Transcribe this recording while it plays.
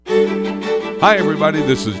Hi, everybody.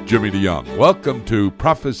 This is Jimmy DeYoung. Welcome to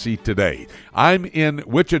Prophecy Today. I'm in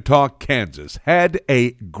Wichita, Kansas. Had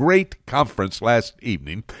a great conference last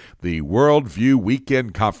evening, the Worldview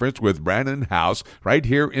Weekend Conference with Brannon Howse right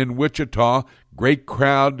here in Wichita. Great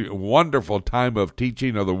crowd, wonderful time of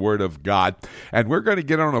teaching of the Word of God. And we're going to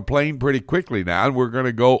get on a plane pretty quickly now, and we're going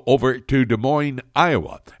to go over to Des Moines,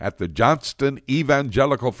 Iowa, at the Johnston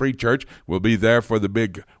Evangelical Free Church. We'll be there for the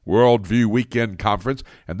big Worldview Weekend Conference.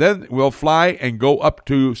 And then we'll fly and go up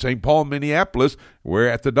to St. Paul, Minneapolis, where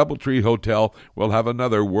at the Doubletree Hotel, we'll have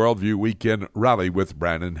another Worldview Weekend rally with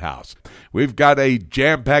Brannon Howse. We've got a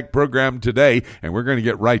jam-packed program today, and we're going to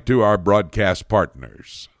get right to our broadcast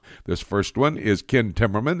partners. This first one is Ken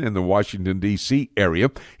Timmerman in the Washington, D.C.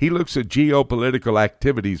 area. He looks at geopolitical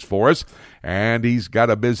activities for us, and he's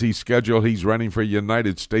got a busy schedule. He's running for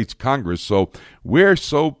United States Congress, so we're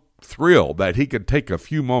so thrilled that he could take a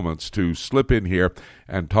few moments to slip in here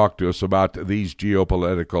and talk to us about these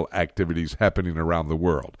geopolitical activities happening around the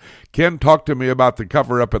world. Ken, talk to me about the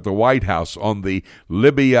cover-up at the White House on the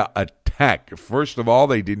Libya attack. First of all,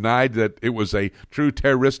 they denied that it was a true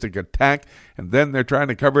terroristic attack, and then they're trying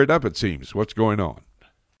to cover it up, it seems. What's going on?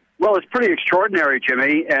 Well, it's pretty extraordinary,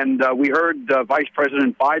 Jimmy, and we heard Vice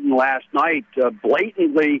President Biden last night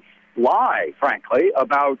blatantly lie, frankly,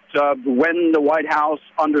 about when the White House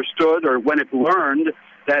understood or when it learned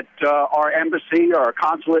that our embassy, our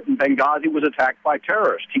consulate in Benghazi was attacked by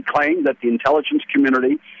terrorists. He claimed that the intelligence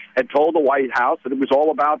community had told the White House that it was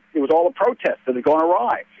all a protest that had gone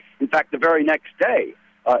awry. In fact, the very next day,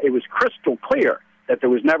 it was crystal clear that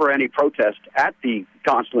there was never any protest at the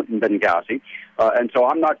consulate in Benghazi. And so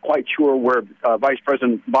I'm not quite sure where Vice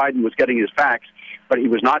President Biden was getting his facts, but he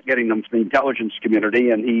was not getting them from the intelligence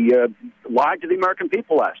community, and he lied to the American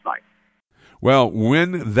people last night. Well,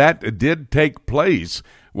 when that did take place,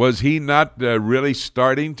 was he not really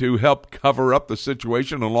starting to help cover up the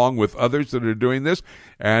situation along with others that are doing this?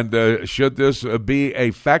 And should this be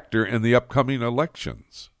a factor in the upcoming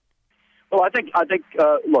elections? Well, I think.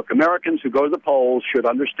 Look, Americans who go to the polls should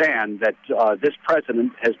understand that this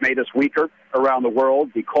president has made us weaker around the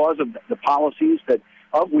world because of the policies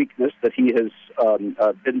of weakness that he has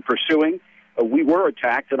been pursuing. We were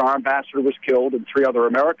attacked, and our ambassador was killed, and 3 other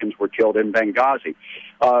Americans were killed in Benghazi.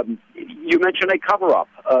 You mentioned a cover-up.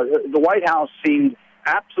 The White House seemed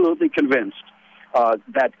absolutely convinced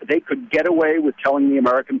that they could get away with telling the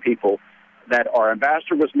American people that our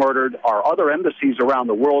ambassador was murdered, our other embassies around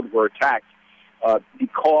the world were attacked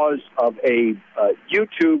because of a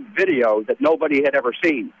YouTube video that nobody had ever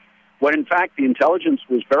seen. When, in fact, the intelligence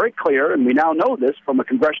was very clear, and we now know this from a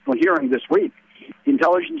congressional hearing this week, the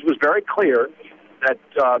intelligence was very clear that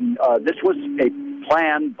this was a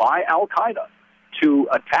plan by al-Qaeda to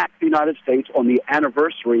attack the United States on the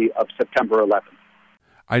anniversary of September 11th.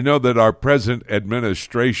 I know that our present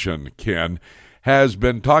administration, Ken, has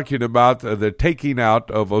been talking about the taking out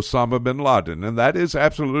of Osama bin Laden, and that is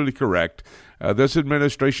absolutely correct. This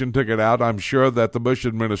administration took it out. I'm sure that the Bush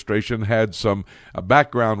administration had some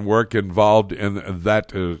background work involved in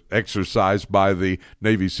that exercise by the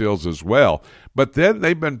Navy SEALs as well. But then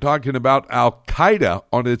they've been talking about al-Qaeda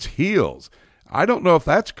on its heels. I don't know if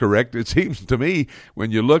that's correct. It seems to me when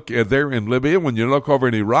you look there in Libya, when you look over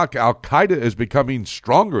in Iraq, al-Qaeda is becoming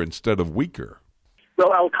stronger instead of weaker.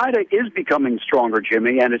 Well, al-Qaeda is becoming stronger,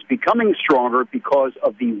 Jimmy, and it's becoming stronger because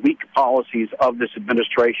of the weak policies of this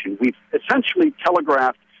administration. We've essentially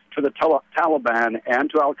telegraphed to the Taliban and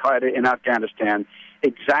to al-Qaeda in Afghanistan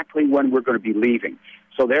exactly when we're going to be leaving.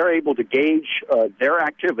 So they're able to gauge their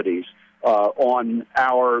activities on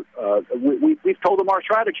our... We've told them our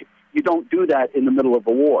strategy. You don't do that in the middle of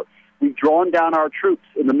a war. We've drawn down our troops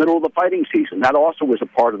in the middle of the fighting season. That also was a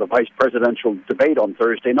part of the vice presidential debate on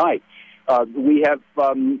Thursday night. We have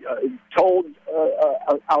told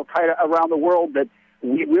al-Qaeda around the world that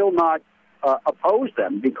we will not oppose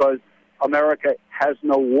them because America has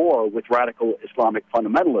no war with radical Islamic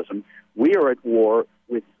fundamentalism. We are at war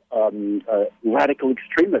with radical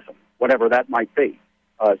extremism, whatever that might be.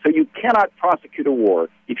 So you cannot prosecute a war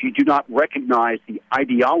if you do not recognize the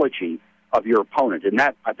ideology of your opponent, and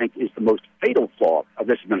that, I think, is the most fatal flaw of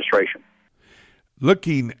this administration.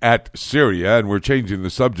 Looking at Syria, and we're changing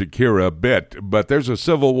the subject here a bit, but there's a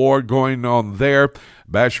civil war going on there.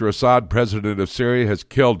 Bashar Assad, president of Syria, has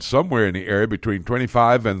killed somewhere in the area between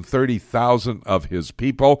 25 and 30,000 of his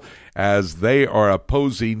people as they are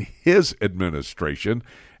opposing his administration.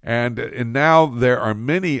 And now there are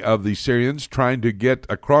many of the Syrians trying to get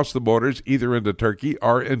across the borders, either into Turkey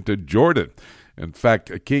or into Jordan. In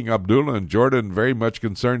fact, King Abdullah in Jordan very much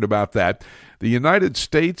concerned about that. The United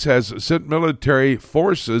States has sent military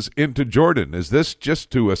forces into Jordan. Is this just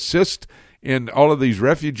to assist in all of these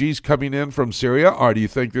refugees coming in from Syria, or do you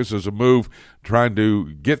think this is a move trying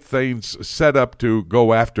to get things set up to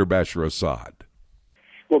go after Bashar Assad?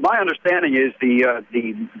 Well, my understanding is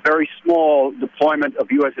the very small deployment of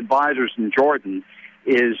U.S. advisors in Jordan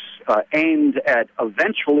is aimed at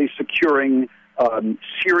eventually securing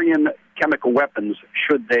Syrian chemical weapons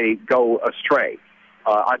should they go astray.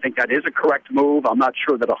 I think that is a correct move. I'm not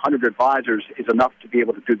sure that 100 advisors is enough to be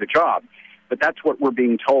able to do the job, but that's what we're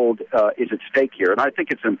being told is at stake here, and I think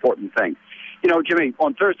it's an important thing. You know, Jimmy,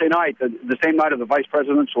 on Thursday night, the same night of the vice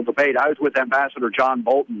presidential debate, I was with Ambassador John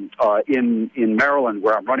Bolton in Maryland,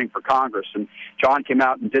 where I'm running for Congress, and John came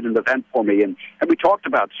out and did an event for me, and we talked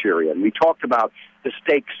about Syria, and we talked about the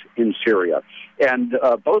stakes in Syria. And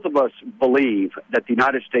both of us believe that the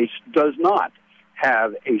United States does not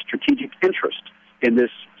have a strategic interest in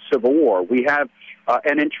this civil war. We have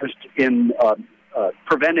an interest in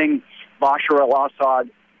preventing Bashar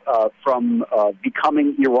al-Assad from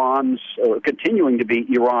becoming Iran's, or continuing to be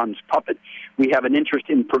Iran's puppet. We have an interest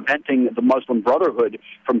in preventing the Muslim Brotherhood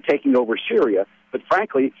from taking over Syria. But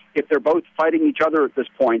frankly, if they're both fighting each other at this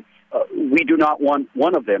point, we do not want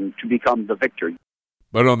one of them to become the victor.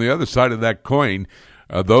 But on the other side of that coin,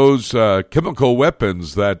 those chemical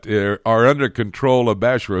weapons that are under control of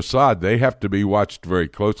Bashar Assad, they have to be watched very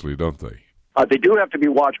closely, don't they? They do have to be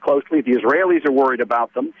watched closely. The Israelis are worried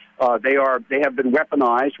about them. They have been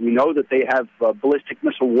weaponized. We know that they have ballistic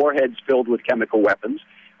missile warheads filled with chemical weapons.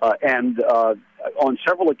 And on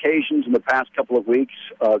several occasions in the past couple of weeks,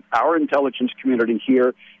 our intelligence community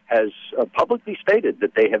here has publicly stated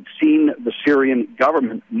that they have seen the Syrian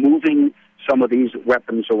government moving some of these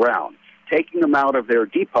weapons around, taking them out of their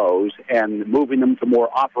depots and moving them to more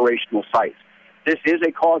operational sites. This is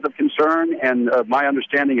a cause of concern, and my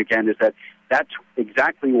understanding, again, is that that's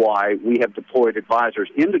exactly why we have deployed advisors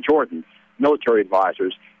into Jordan, military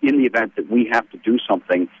advisors, in the event that we have to do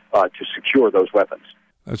something to secure those weapons.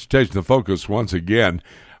 Let's change the focus once again.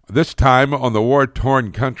 This time on the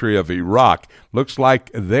war-torn country of Iraq. Looks like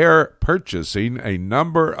they're purchasing a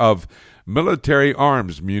number of military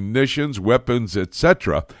arms, munitions, weapons,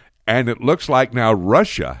 etc., and it looks like now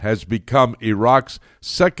Russia has become Iraq's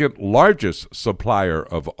second largest supplier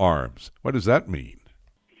of arms. What does that mean?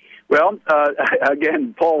 Well,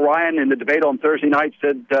 again, Paul Ryan in the debate on Thursday night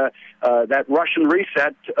said that Russian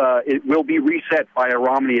reset, it will be reset by a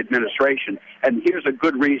Romney administration. And here's a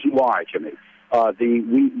good reason why, Jimmy.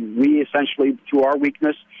 We essentially, to our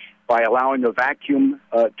weakness, by allowing the vacuum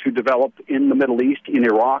to develop in the Middle East, in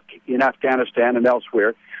Iraq, in Afghanistan, and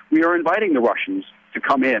elsewhere, we are inviting the Russians to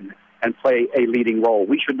come in and play a leading role.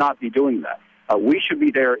 We should not be doing that. We should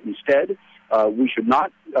be there instead. We should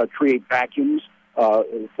not create vacuums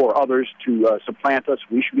for others to supplant us.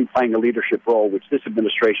 We should be playing a leadership role, which this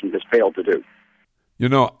administration has failed to do. You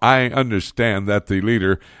know, I understand that the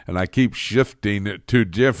leader, and I keep shifting to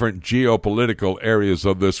different geopolitical areas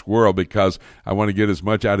of this world because I want to get as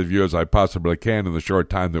much out of you as I possibly can in the short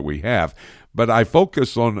time that we have. But I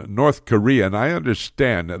focus on North Korea, and I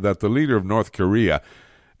understand that the leader of North Korea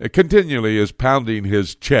continually is pounding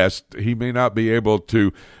his chest. He may not be able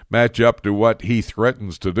to match up to what he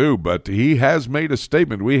threatens to do, but he has made a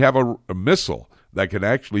statement. We have a missile that can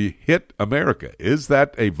actually hit America. Is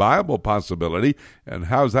that a viable possibility, and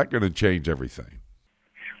how is that going to change everything?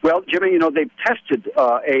 Well, Jimmy, you know, they've tested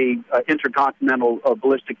a intercontinental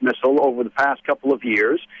ballistic missile over the past couple of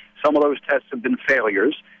years. Some of those tests have been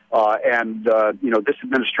failures, and this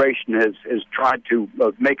administration has tried to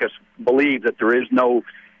make us believe that there is no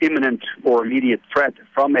imminent or immediate threat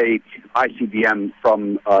from a ICBM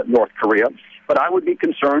from North Korea. But I would be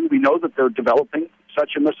concerned. We know that they're developing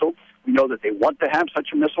such a missile. We know that they want to have such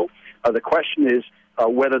a missile. The question is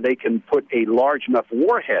whether they can put a large enough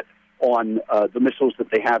warhead on the missiles that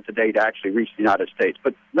they have today to actually reach the United States.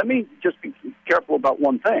 But let me just be careful about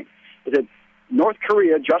one thing, that North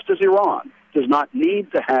Korea, just as Iran, does not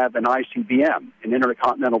need to have an ICBM, an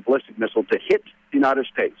intercontinental ballistic missile, to hit the United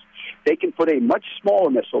States. They can put a much smaller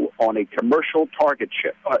missile on a commercial target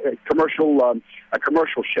ship, a commercial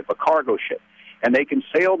ship, a cargo ship, and they can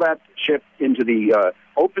sail that ship into the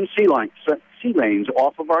open sea lanes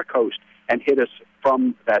off of our coast and hit us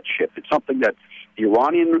from that ship. It's something that the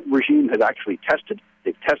Iranian regime has actually tested.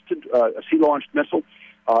 They've tested a sea-launched missile,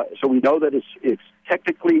 so we know that it's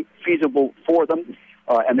technically feasible for them,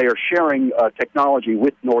 and they are sharing technology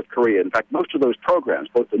with North Korea. In fact, most of those programs,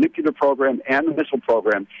 both the nuclear program and the missile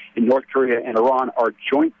program in North Korea and Iran, are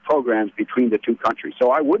joint programs between the two countries.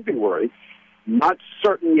 So I would be worried. Not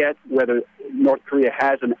certain yet whether North Korea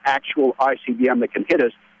has an actual ICBM that can hit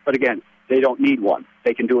us, but again, they don't need one.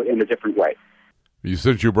 They can do it in a different way.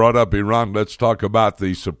 Since you brought up Iran, let's talk about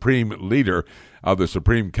the supreme leader of the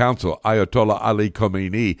Supreme Council, Ayatollah Ali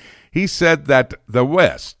Khamenei. He said that the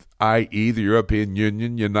West, i.e. the European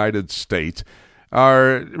Union, United States,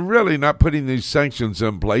 are really not putting these sanctions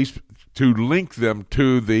in place to link them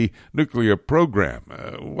to the nuclear program.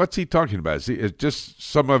 What's he talking about? Is it just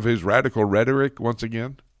some of his radical rhetoric once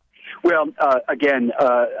again? Well, again,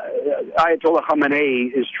 Ayatollah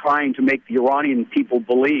Khamenei is trying to make the Iranian people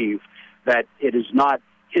believe that it is not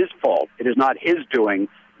his fault, it is not his doing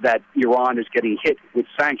that Iran is getting hit with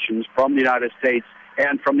sanctions from the United States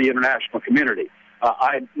and from the international community.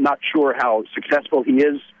 I'm not sure how successful he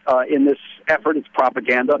is in this effort. It's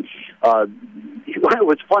propaganda. It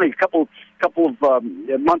was funny. A couple of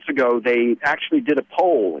months ago, they actually did a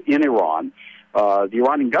poll in Iran. The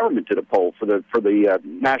Iranian government did a poll for the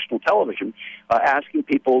national television, asking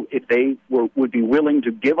people if they would be willing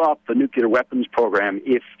to give up the nuclear weapons program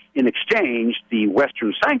if, in exchange, the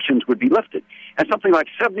Western sanctions would be lifted. And something like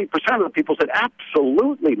 70% of the people said,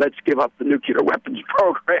 absolutely, let's give up the nuclear weapons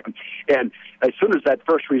program. And as soon as that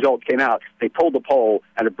first result came out, they pulled the poll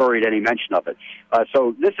and it buried any mention of it.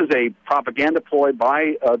 So this is a propaganda ploy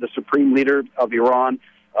by the supreme leader of Iran.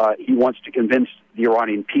 He wants to convince the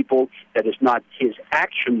Iranian people that it's not his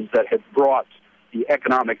actions that have brought the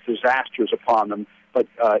economic disasters upon them, but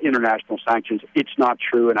international sanctions. It's not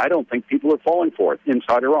true, and I don't think people are falling for it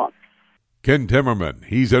inside Iran. Ken Timmerman,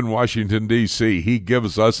 he's in Washington, D.C. He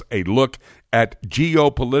gives us a look at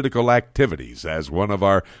geopolitical activities as one of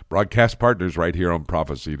our broadcast partners right here on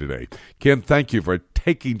Prophecy Today. Ken, thank you for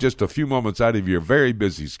taking just a few moments out of your very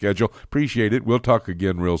busy schedule. Appreciate it. We'll talk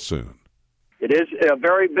again real soon. It is a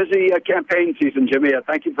very busy campaign season, Jimmy.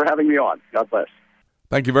 Thank you for having me on. God bless.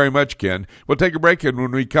 Thank you very much, Ken. We'll take a break, and when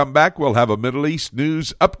we come back, we'll have a Middle East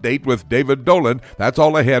news update with David Dolan. That's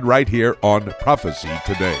all ahead right here on Prophecy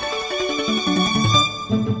Today.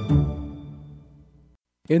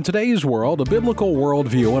 In today's world, a biblical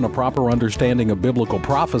worldview and a proper understanding of biblical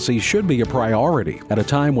prophecy should be a priority. At a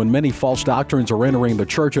time when many false doctrines are entering the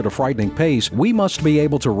church at a frightening pace, we must be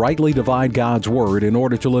able to rightly divide God's Word in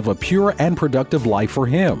order to live a pure and productive life for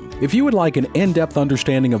Him. If you would like an in-depth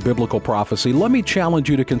understanding of biblical prophecy, let me challenge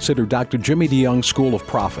you to consider Dr. Jimmy DeYoung's School of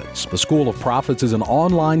Prophets. The School of Prophets is an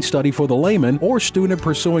online study for the layman or student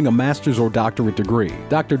pursuing a master's or doctorate degree.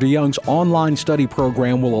 Dr. DeYoung's online study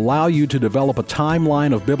program will allow you to develop a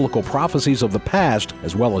timeline of biblical prophecies of the past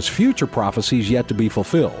as well as future prophecies yet to be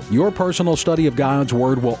fulfilled. Your personal study of God's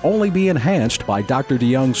Word will only be enhanced by Dr.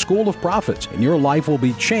 DeYoung's School of Prophets, and your life will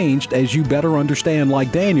be changed as you better understand,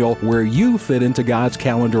 like Daniel, where you fit into God's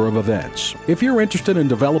calendar of events. If you're interested in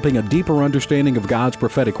developing a deeper understanding of God's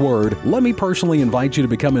prophetic Word, let me personally invite you to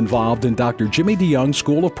become involved in Dr. Jimmy DeYoung's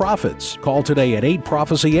School of Prophets. Call today at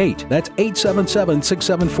 8-PROPHECY-8. That's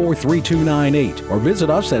 877-674-3298. Or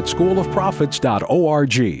visit us at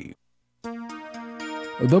schoolofprophets.org. The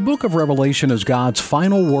book of Revelation is God's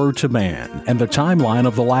final word to man and the timeline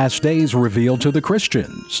of the last days revealed to the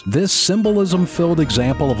Christians. This symbolism-filled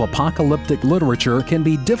example of apocalyptic literature can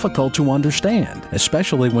be difficult to understand,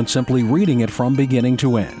 especially when simply reading it from beginning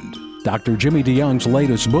to end. Dr. Jimmy DeYoung's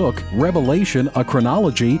latest book, Revelation, A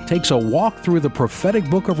Chronology, takes a walk through the prophetic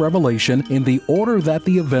book of Revelation in the order that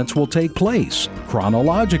the events will take place,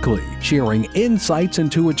 chronologically, sharing insights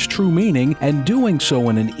into its true meaning and doing so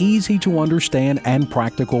in an easy-to-understand and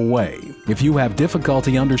practical way. If you have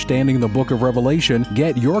difficulty understanding the book of Revelation,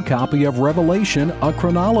 get your copy of Revelation, A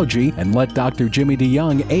Chronology, and let Dr. Jimmy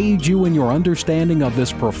DeYoung aid you in your understanding of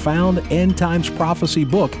this profound end-times prophecy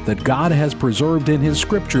book that God has preserved in His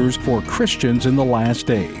Scriptures for Christians in the last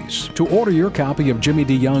days. To order your copy of Jimmy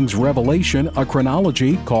DeYoung's Revelation, A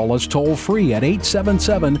Chronology, call us toll-free at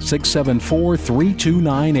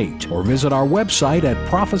 877-674-3298 or visit our website at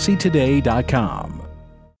prophecytoday.com.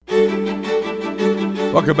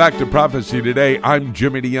 Welcome back to Prophecy Today. I'm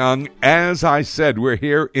Jimmy DeYoung. As I said, we're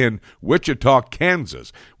here in Wichita,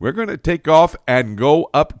 Kansas. We're going to take off and go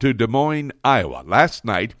up to Des Moines, Iowa. Last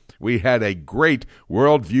night, we had a great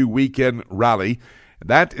Worldview Weekend rally.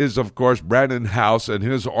 That is, of course, Brandon House and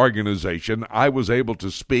his organization. I was able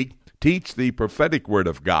to speak, teach the prophetic word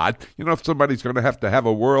of God. You know, if somebody's going to have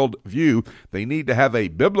a world view, they need to have a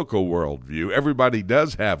biblical world view. Everybody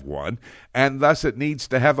does have one, and thus it needs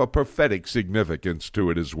to have a prophetic significance to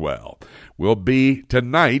it as well. We'll be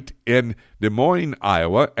tonight in Des Moines,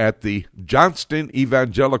 Iowa, at the Johnston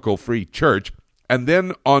Evangelical Free Church, and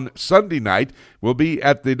then on Sunday night, we'll be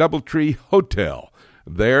at the Doubletree Hotel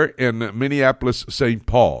there in Minneapolis, St.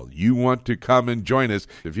 Paul. You want to come and join us.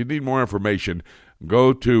 If you need more information,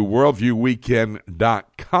 go to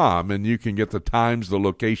worldviewweekend.com and you can get the times, the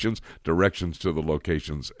locations, directions to the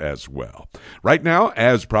locations as well. Right now,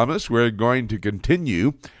 as promised, we're going to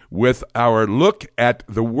continue with our look at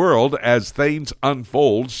the world as things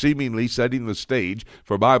unfold, seemingly setting the stage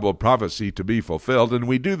for Bible prophecy to be fulfilled. And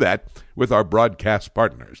we do that with our broadcast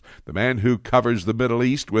partners. The man who covers the Middle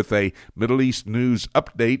East with a Middle East news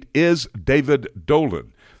update is David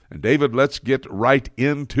Dolan. And David, let's get right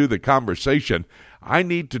into the conversation. I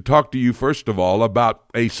need to talk to you first of all about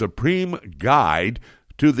a supreme guide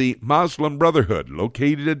to the Muslim Brotherhood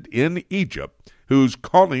located in Egypt, who's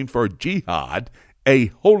calling for jihad,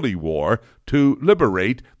 a holy war, to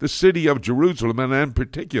liberate the city of Jerusalem and in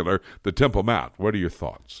particular the Temple Mount. What are your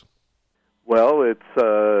thoughts? Well, it's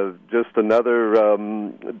just another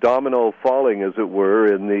domino falling, as it were,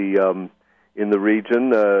 in the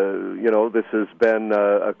region. This has been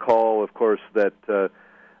a call, of course, that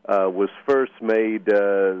was first made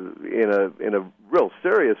in a real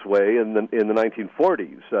serious way in the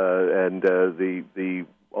 1940s, and the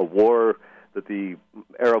war that the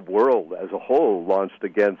Arab world as a whole launched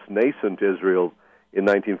against nascent Israel in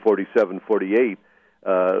 1947-48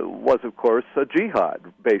 was, of course, a jihad,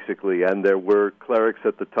 basically, and there were clerics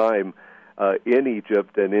at the time in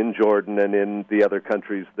Egypt and in Jordan and in the other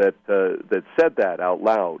countries that said that out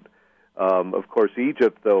loud. Of course,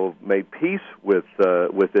 Egypt, though, made peace with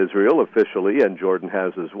Israel officially, and Jordan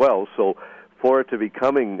has as well. So, for it to be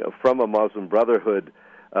coming from a Muslim Brotherhood,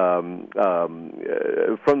 from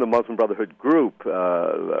the Muslim Brotherhood group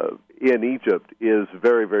in Egypt, is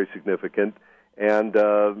very, very significant, and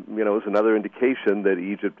is another indication that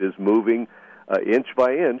Egypt is moving inch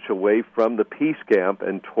by inch away from the peace camp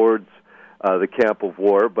and towards the camp of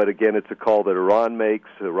war. But again, it's a call that Iran makes.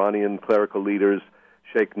 Iranian clerical leaders,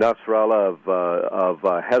 Sheikh Nasrallah of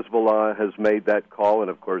Hezbollah has made that call, and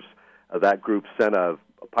of course that group sent a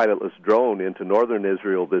pilotless drone into northern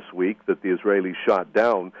Israel this week that the Israelis shot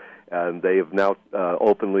down, and they have now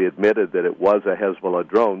openly admitted that it was a Hezbollah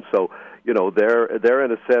drone. So, they're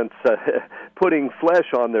in a sense putting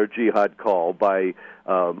flesh on their jihad call by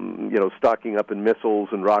stocking up in missiles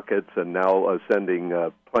and rockets, and now sending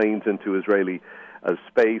planes into Israeli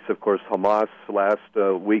space. Of course, Hamas last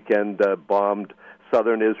weekend bombed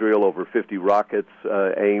southern Israel, over 50 rockets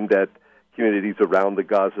aimed at communities around the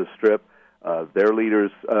Gaza Strip. Their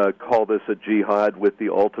leaders call this a jihad with the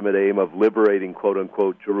ultimate aim of liberating,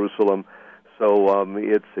 quote-unquote, Jerusalem. So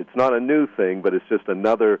it's not a new thing, but it's just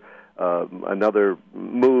another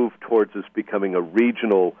move towards this becoming a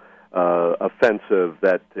regional offensive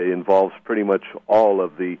that involves pretty much all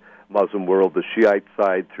of the Muslim world, the Shiite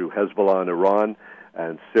side through Hezbollah and Iran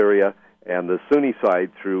and Syria, and the Sunni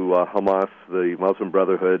side through Hamas, the Muslim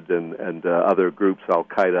Brotherhood, and other groups,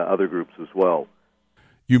 Al-Qaeda, other groups as well.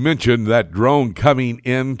 You mentioned that drone coming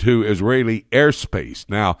into Israeli airspace.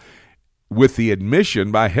 Now, with the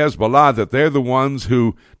admission by Hezbollah that they're the ones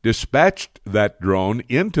who dispatched that drone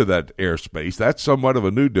into that airspace, that's somewhat of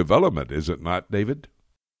a new development, is it not, David?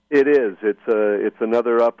 It is. It's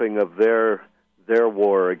another upping of their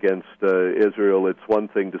war against Israel. It's one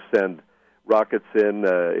thing to send rockets in.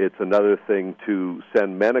 It's another thing to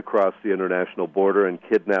send men across the international border and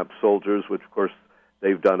kidnap soldiers, which, of course,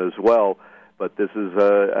 they've done as well. But this is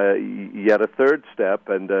yet a third step,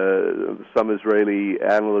 and some Israeli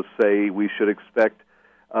analysts say we should expect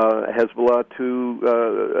Hezbollah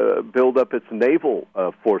to build up its naval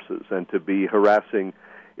forces and to be harassing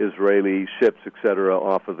Israeli ships, etc.,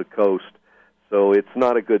 off of the coast. So it's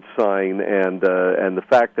not a good sign, and the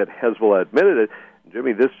fact that Hezbollah admitted it,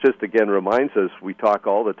 Jimmy, this just again reminds us, we talk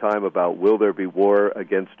all the time about will there be war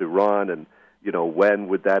against Iran, and when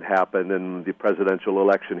would that happen, and the presidential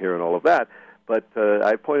election here and all of that. But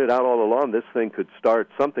I pointed out all along,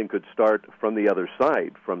 something could start from the other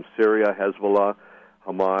side, from Syria, Hezbollah,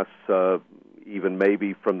 Hamas, even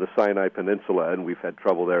maybe from the Sinai Peninsula, and we've had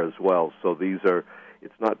trouble there as well. So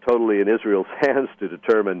it's not totally in Israel's hands to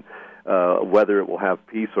determine whether it will have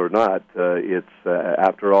peace or not. It's,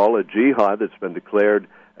 after all, a jihad that's been declared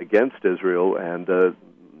against Israel, and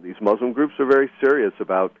these Muslim groups are very serious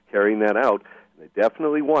about carrying that out. They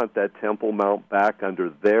definitely want that Temple Mount back under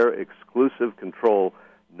their exclusive control,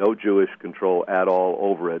 no Jewish control at all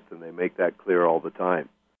over it, and they make that clear all the time.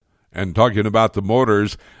 And talking about the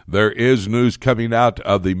mortars, there is news coming out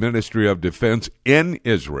of the Ministry of Defense in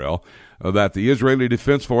Israel that the Israeli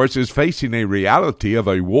Defense Force is facing a reality of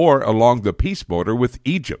a war along the peace border with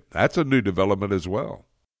Egypt. That's a new development as well.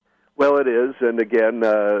 Well, it is, and again,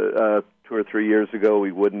 2 or 3 years ago,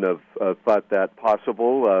 we wouldn't have thought that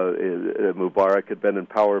possible. Mubarak had been in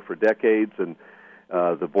power for decades, and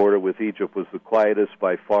the border with Egypt was the quietest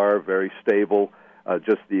by far, very stable.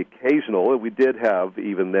 just the occasional, we did have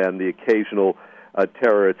even then the occasional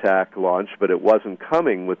terror attack launch, but it wasn't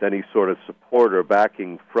coming with any sort of support or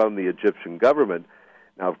backing from the Egyptian government.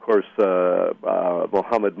 Now, of course,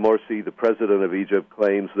 Mohamed Morsi, the president of Egypt,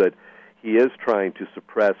 claims that he is trying to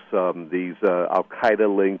suppress these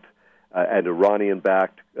al-Qaeda-linked and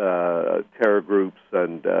Iranian-backed terror groups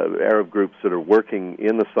and Arab groups that are working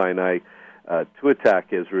in the Sinai to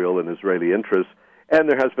attack Israel and Israeli interests. And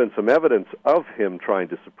there has been some evidence of him trying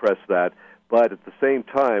to suppress that, but at the same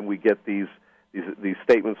time, we get these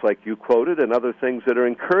statements like you quoted and other things that are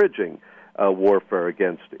encouraging warfare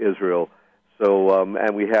against Israel. So,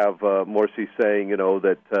 and we have Morsi saying,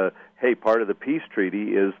 that, hey, part of the peace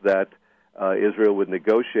treaty is that Israel would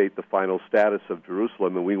negotiate the final status of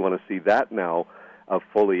Jerusalem, and we want to see that now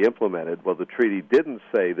fully implemented. Well, the treaty didn't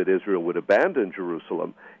say that Israel would abandon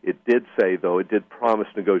Jerusalem. It did say, though, it did promise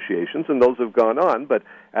negotiations, and those have gone on. But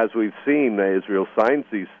as we've seen, Israel signs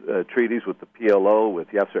these treaties with the PLO, with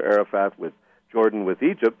Yasser Arafat, with Jordan, with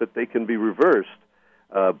Egypt, that they can be reversed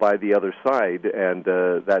by the other side, and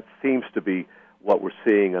that seems to be what we're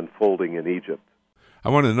seeing unfolding in Egypt. I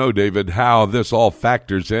want to know, David, how this all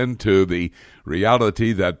factors into the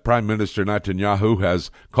reality that Prime Minister Netanyahu has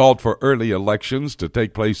called for early elections to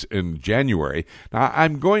take place in January. Now,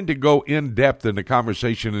 I'm going to go in depth in a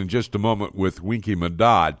conversation in just a moment with Winky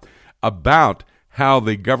Madad about how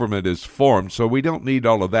the government is formed, so we don't need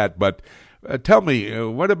all of that. But tell me,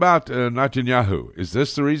 what about Netanyahu? Is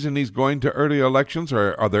this the reason he's going to early elections,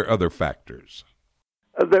 or are there other factors?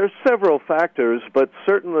 There's several factors, but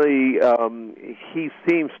certainly he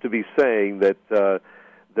seems to be saying that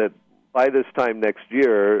that by this time next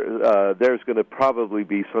year, there's going to probably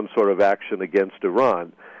be some sort of action against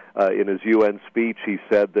Iran. In his UN speech, he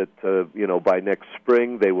said that by next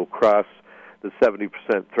spring they will cross the 70%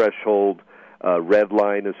 threshold, red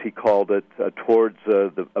line, as he called it, towards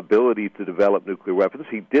the ability to develop nuclear weapons.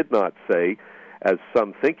 He did not say, as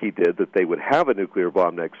some think he did, that they would have a nuclear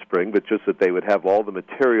bomb next spring, but just that they would have all the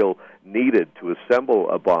material needed to assemble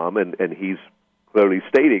a bomb, and he's clearly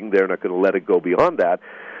stating they're not going to let it go beyond that.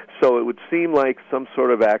 So it would seem like some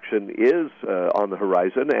sort of action is on the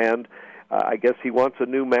horizon, and I guess he wants a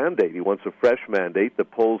new mandate. He wants a fresh mandate. The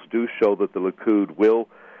polls do show that the Likud will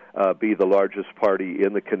be the largest party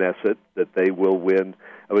in the Knesset, that they will win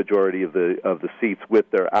a majority of the seats with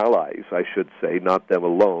their allies, I should say, not them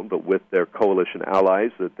alone, but with their coalition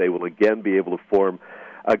allies, that they will again be able to form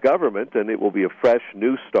a government, and it will be a fresh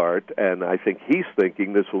new start. And I think he's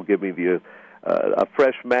thinking this will give me a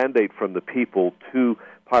fresh mandate from the people to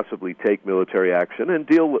possibly take military action and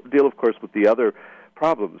deal, of course, with the other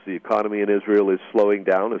problems. The economy in Israel is slowing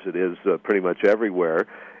down, as it is pretty much everywhere,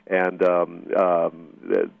 and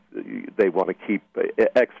they want to keep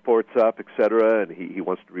exports up, etc., and he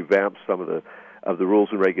wants to revamp some of the rules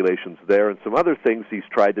and regulations there, and some other things. He's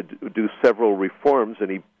tried to do several reforms, and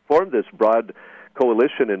he formed this broad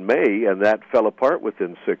coalition in May, and that fell apart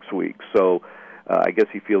within 6 weeks. So I guess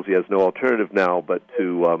he feels he has no alternative now but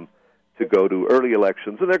to go to early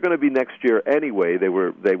elections, and they're going to be next year anyway. They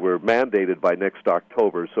were mandated by next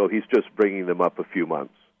October, so he's just bringing them up a few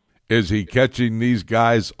months. Is he catching these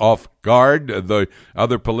guys off guard, the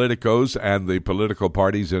other politicos and the political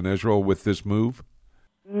parties in Israel, with this move?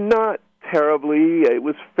 Not terribly. It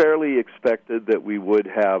was fairly expected that we would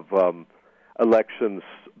have elections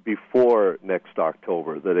before next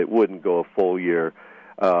October, that it wouldn't go a full year.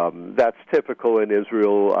 That's typical in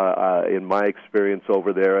Israel, in my experience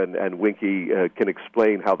over there, and Winky can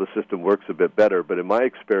explain how the system works a bit better. But in my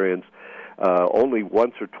experience, only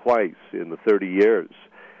once or twice in the 30 years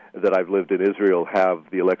that I've lived in Israel have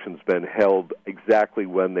the elections been held exactly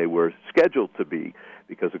when they were scheduled to be,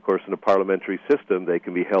 because, of course, in a parliamentary system, they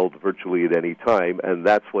can be held virtually at any time, and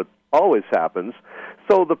that's what always happens.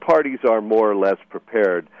 So the parties are more or less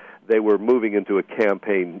prepared. They were moving into a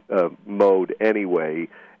campaign mode anyway,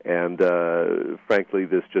 and frankly,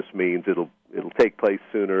 this just means it'll take place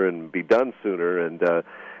sooner and be done sooner, and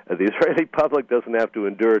the Israeli public doesn't have to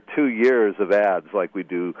endure 2 years of ads like we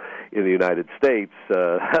do in the United States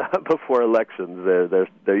before elections.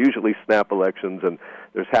 They're usually snap elections, and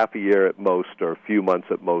there's half a year at most, or a few months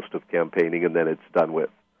at most, of campaigning, and then it's done with.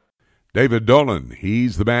 David Dolan,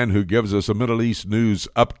 he's the man who gives us a Middle East news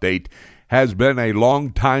update, has been a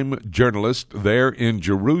long-time journalist there in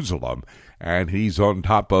Jerusalem, and he's on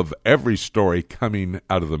top of every story coming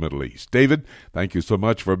out of the Middle East. David, thank you so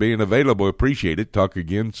much for being available. Appreciate it. Talk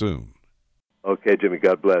again soon. Okay, Jimmy.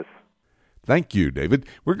 God bless. Thank you, David.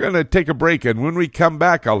 We're going to take a break, and when we come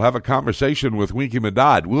back, I'll have a conversation with Winky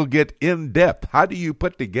Medad. We'll get in depth. How do you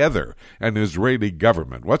put together an Israeli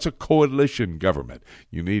government? What's a coalition government?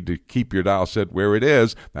 You need to keep your dial set where it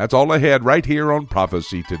is. That's all ahead right here on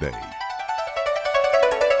Prophecy Today.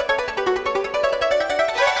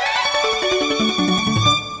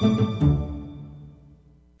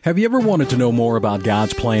 Have you ever wanted to know more about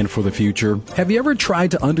God's plan for the future? Have you ever tried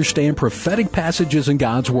to understand prophetic passages in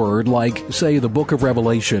God's Word, like, say, the book of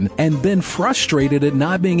Revelation, and been frustrated at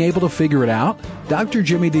not being able to figure it out? Dr.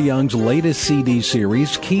 Jimmy DeYoung's latest CD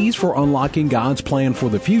series, Keys for Unlocking God's Plan for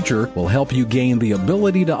the Future, will help you gain the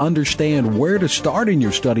ability to understand where to start in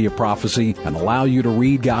your study of prophecy and allow you to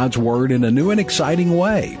read God's Word in a new and exciting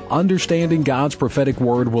way. Understanding God's prophetic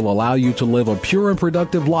Word will allow you to live a pure and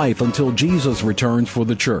productive life until Jesus returns for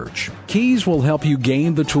the church. Keys will help you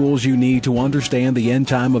gain the tools you need to understand the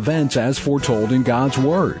end-time events as foretold in God's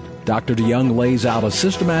Word. Dr. DeYoung lays out a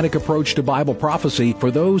systematic approach to Bible prophecy for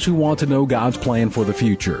those who want to know God's plan for the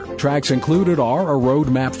future. Tracks included are A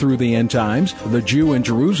Roadmap Through the End Times, The Jew in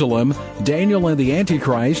Jerusalem, Daniel and the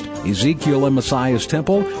Antichrist, Ezekiel and Messiah's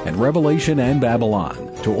Temple, and Revelation and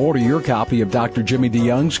Babylon. To order your copy of Dr. Jimmy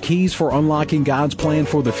DeYoung's Keys for Unlocking God's Plan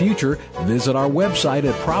for the Future, visit our website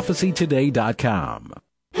at prophecytoday.com.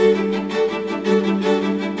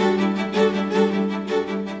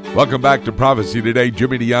 Welcome back to Prophecy Today.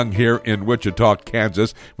 Jimmy DeYoung here in Wichita,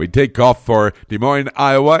 Kansas. We take off for Des Moines,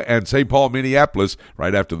 Iowa, and St. Paul, Minneapolis,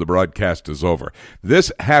 right after the broadcast is over.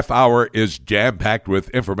 This half hour is jam-packed with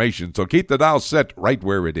information, so keep the dial set right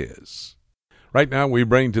where it is. Right now, we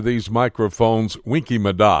bring to these microphones Winky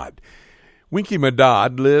Medad. Winky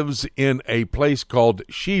Medad lives in a place called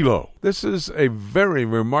Shiloh. This is a very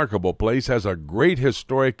remarkable place, has a great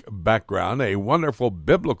historic background, a wonderful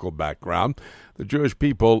biblical background. The Jewish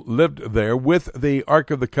people lived there with the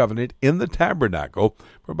Ark of the Covenant in the tabernacle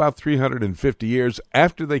for about 350 years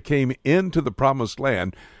after they came into the Promised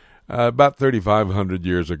Land about 3,500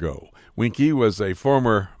 years ago. Winky was a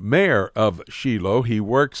former mayor of Shiloh. He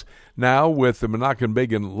works now with the Menachem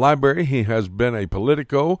Begin Library. He has been a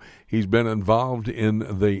politico. He's been involved in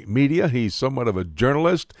the media. He's somewhat of a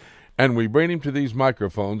journalist. And we bring him to these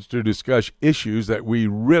microphones to discuss issues that we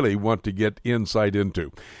really want to get insight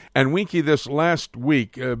into. And Winky, this last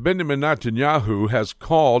week, Benjamin Netanyahu has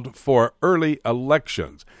called for early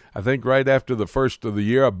elections. I think right after the first of the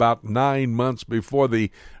year, about 9 months before the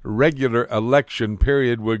regular election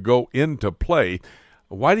period would go into play.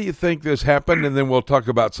 Why do you think this happened? And then we'll talk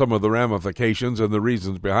about some of the ramifications and the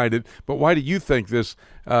reasons behind it. But why do you think this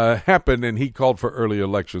happened and he called for early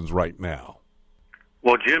elections right now?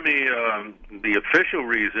 Well, Jimmy, the official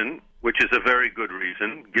reason, which is a very good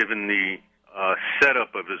reason, given the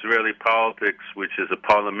setup of Israeli politics, which is a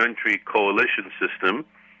parliamentary coalition system,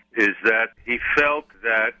 is that he felt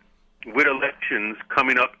that with elections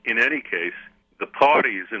coming up in any case, the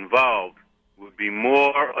parties involved would be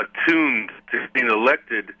more attuned to being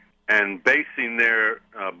elected and basing their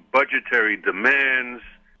budgetary demands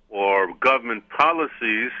or government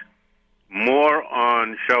policies more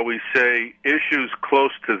on, shall we say, issues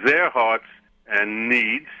close to their hearts and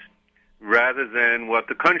needs rather than what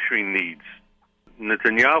the country needs.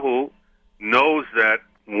 Netanyahu knows that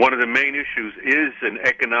one of the main issues is an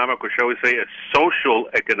economic, or shall we say, a social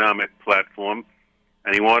economic platform,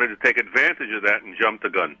 and he wanted to take advantage of that and jump the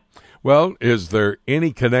gun. Well, is there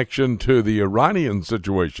any connection to the Iranian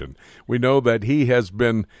situation? We know that he has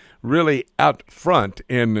been really out front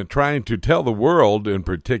in trying to tell the world in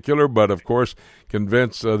particular, but of course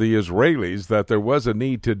convince the Israelis that there was a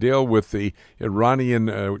need to deal with the Iranian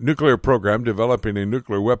nuclear program, developing a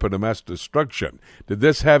nuclear weapon of mass destruction. Did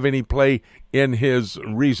this have any play in his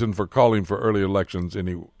reason for calling for early elections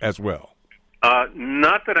as well?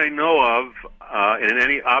 Not that I know of in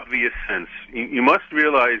any obvious sense. You must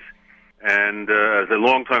realize, and as a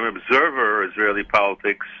longtime observer of Israeli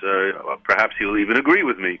politics, perhaps you'll even agree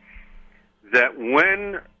with me, that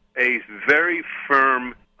when a very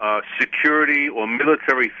firm security or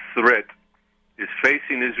military threat is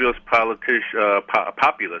facing Israel's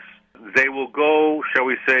populace, they will go, shall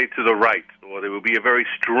we say, to the right, or there will be a very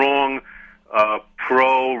strong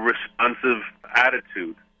pro-responsive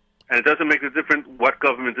attitude. And it doesn't make a difference what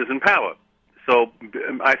government is in power. So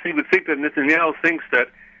I think that Netanyahu thinks that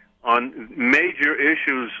on major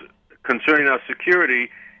issues concerning our security,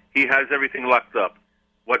 he has everything locked up.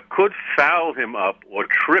 What could foul him up or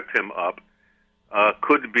trip him up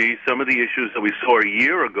could be some of the issues that we saw a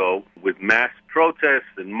year ago with mass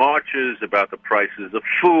protests and marches about the prices of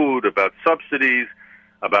food, about subsidies,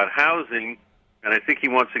 about housing. And I think he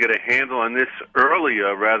wants to get a handle on this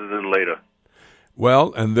earlier rather than later.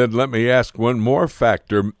 Well, and then let me ask one more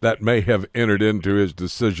factor that may have entered into his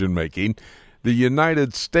decision-making. The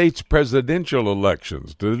United States presidential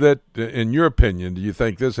elections, did that, in your opinion, do you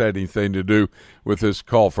think this had anything to do with this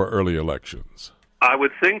call for early elections? I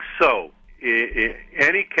would think so.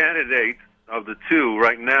 Any candidate of the two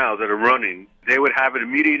right now that are running, they would have an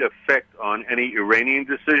immediate effect on any Iranian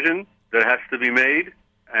decision that has to be made.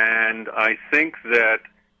 And I think that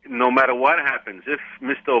no matter what happens, if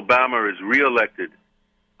Mr. Obama is reelected,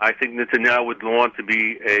 I think Netanyahu would want to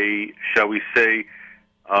be a, shall we say,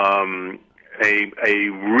 a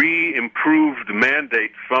re-improved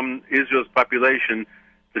mandate from Israel's population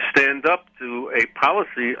to stand up to a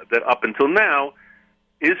policy that up until now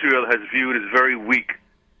Israel has viewed as very weak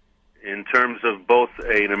in terms of both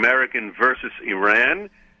an American versus Iran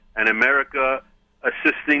and America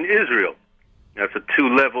assisting Israel. That's a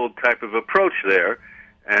two-level type of approach there,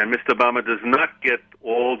 and Mr. Obama does not get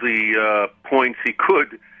all the points he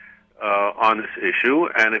could on this issue.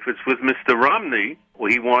 And if it's with Mr. Romney,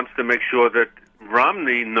 well, he wants to make sure that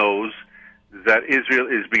Romney knows that Israel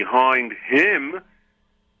is behind him.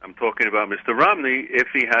 I'm talking about Mr. Romney, if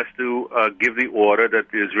he has to give the order that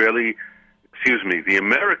the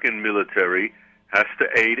American military has to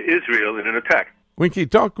aid Israel in an attack. Winky,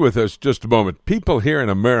 talk with us just a moment. People here in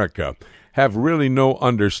America have really no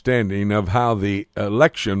understanding of how the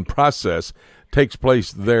election process takes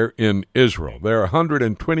place there in Israel. There are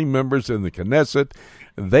 120 members in the Knesset.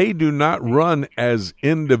 They do not run as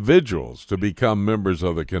individuals to become members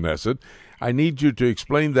of the Knesset. I need you to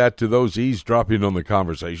explain that to those eavesdropping on the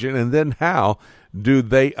conversation. And then how do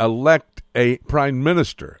they elect a prime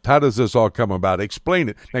minister? How does this all come about? Explain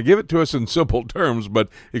it. Now, give it to us in simple terms, but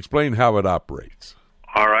explain how it operates.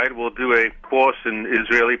 All right, we'll do a course in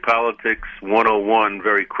Israeli Politics 101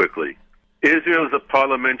 very quickly. Israel is a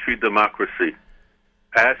parliamentary democracy.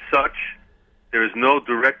 As such, there is no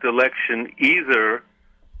direct election either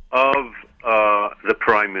of the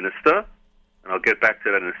prime minister, and I'll get back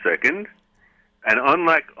to that in a second. And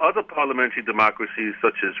unlike other parliamentary democracies,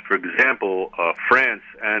 such as, for example, France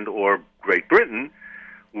and or Great Britain,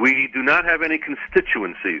 we do not have any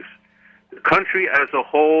constituencies. The country as a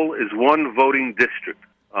whole is one voting district.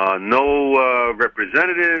 No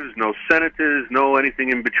representatives, no senators, no anything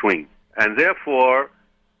in between. And therefore,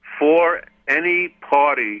 for any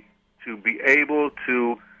party to be able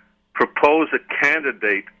to propose a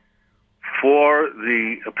candidate for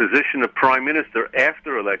the position of prime minister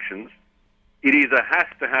after elections, it either has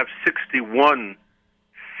to have 61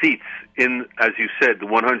 seats in, as you said, the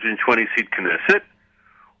 120-seat Knesset,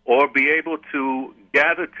 or be able to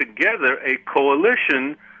gather together a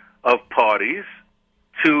coalition of parties,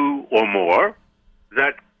 two or more,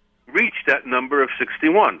 that reach that number of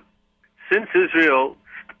 61. Since Israel,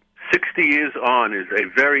 60 years on, is a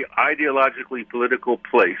very ideologically political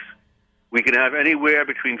place, we can have anywhere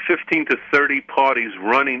between 15 to 30 parties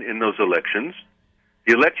running in those elections.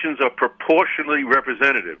 The elections are proportionally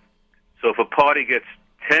representative. So if a party gets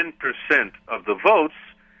 10% of the votes,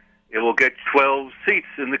 it will get 12 seats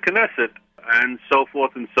in the Knesset, and so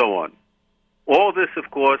forth and so on. All this, of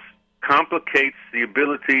course, complicates the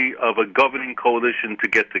ability of a governing coalition to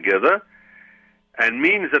get together and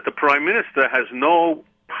means that the prime minister has no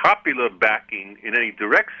popular backing in any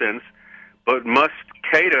direct sense, but must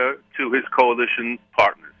cater to his coalition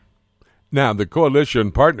partners. Now, the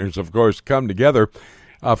coalition partners, of course, come together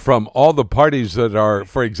from all the parties that are,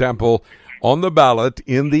 for example, on the ballot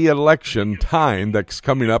in the election time that's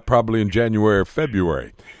coming up probably in January or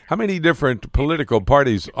February. How many different political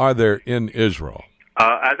parties are there in Israel?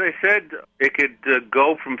 As I said, it could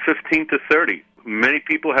go from 15 to 30. Many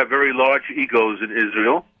people have very large egos in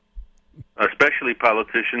Israel, especially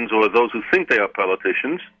politicians or those who think they are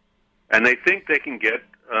politicians, and they think they can get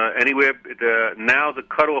anywhere. Now the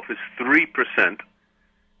cutoff is 3%.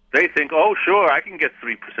 They think, oh, sure, I can get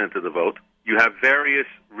 3% of the vote. You have various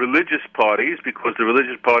religious parties, because the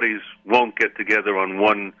religious parties won't get together on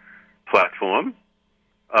one platform.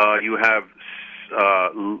 You have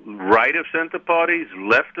right-of-center parties,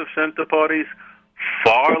 left-of-center parties,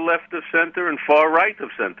 far left-of-center, and far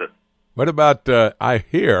right-of-center. What about, I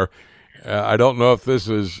hear, I don't know if this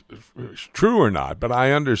is true or not, but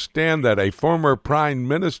I understand that a former prime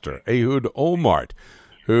minister, Ehud Olmert,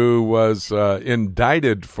 who was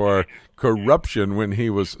indicted for corruption when he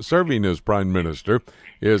was serving as prime minister,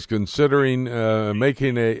 is considering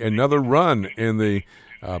making another run in the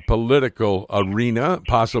political arena,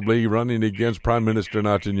 possibly running against Prime Minister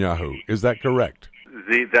Netanyahu. Is that correct?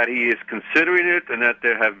 That he is considering it and that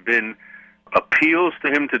there have been appeals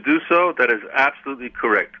to him to do so, that is absolutely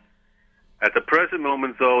correct. At the present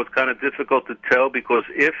moment, though, it's kind of difficult to tell, because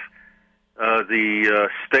if the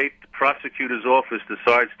state prosecutor's office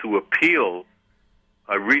decides to appeal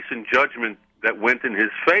a recent judgment that went in his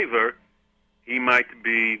favor, he might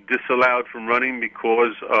be disallowed from running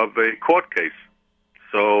because of a court case.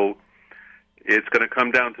 So it's going to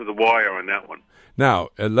come down to the wire on that one. Now,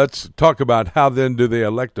 let's talk about how then do they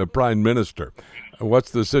elect a prime minister?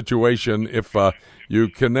 What's the situation if you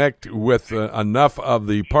connect with enough of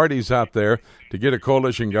the parties out there to get a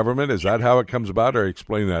coalition government? Is that how it comes about, or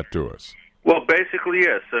explain that to us? Well, basically,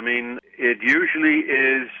 yes. I mean, it usually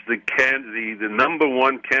is the number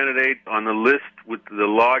one candidate on the list with the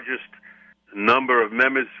largest number of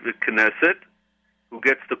members of Knesset who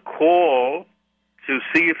gets the call to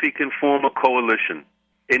see if he can form a coalition.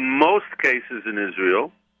 In most cases in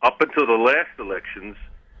Israel, up until the last elections,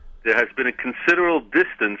 there has been a considerable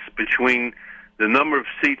distance between the number of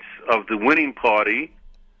seats of the winning party,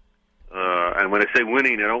 and when I say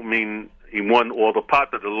winning, I don't mean he won all the pot,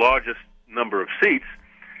 but the largest number of seats,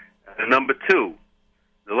 and number two.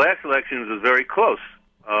 The last elections was very close,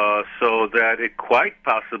 so that it's quite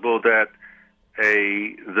possible that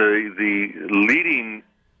the leading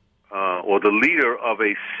or the leader of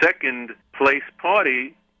a second place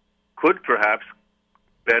party could perhaps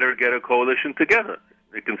better get a coalition together.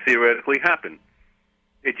 It can theoretically happen.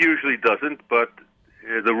 It usually doesn't, but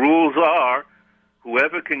the rules are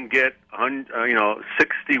whoever can get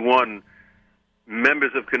 61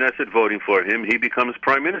 members of Knesset voting for him, he becomes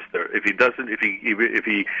prime minister. If he doesn't, if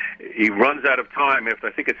he runs out of time after,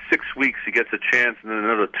 I think it's 6 weeks, he gets a chance, and then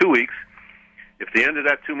another 2 weeks. If at the end of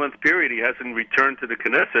that 2-month period he hasn't returned to the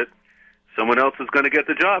Knesset, someone else is going to get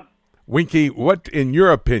the job. Winky, what, in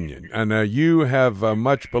your opinion, and you have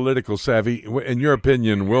much political savvy, in your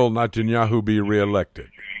opinion, will Netanyahu be reelected?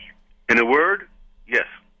 In a word, yes.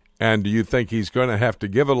 And do you think he's going to have to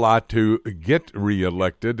give a lot to get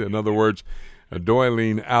reelected? In other words,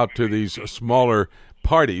 doling out to these smaller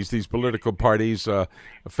parties, these political parties,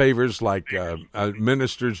 favors like a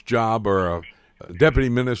minister's job or a deputy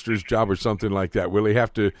minister's job or something like that? Will he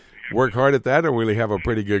have to work hard at that, or will he have a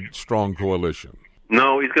pretty good, strong coalition?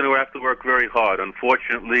 No, he's going to have to work very hard.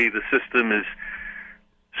 Unfortunately, the system is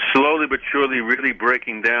slowly but surely really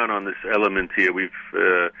breaking down on this element here.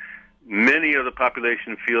 Many of the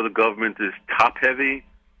population feel the government is top-heavy,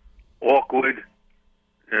 awkward,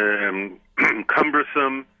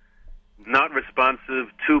 cumbersome, not responsive,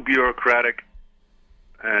 too bureaucratic,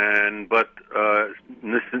 but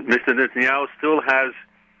Mr. Netanyahu still has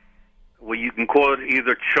what you can call it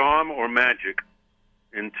either charm or magic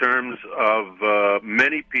in terms of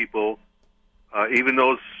many people, even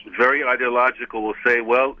those very ideological, will say,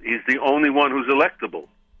 well, he's the only one who's electable.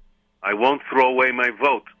 I won't throw away my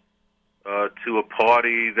vote to a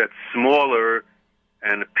party that's smaller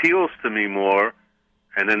and appeals to me more.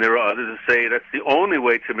 And then there are others who say that's the only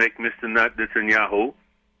way to make Mr. Netanyahu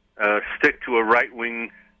stick to a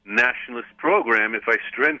right-wing nationalist program if I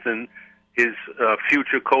strengthen his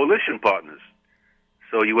future coalition partners.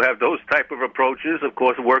 So you have those type of approaches. Of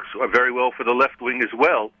course, it works very well for the left wing as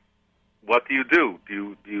well. What do?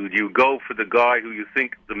 Do you go for the guy who you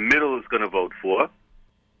think the middle is going to vote for?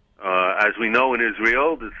 As we know in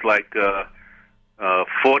Israel, it's like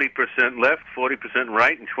 40% left, 40%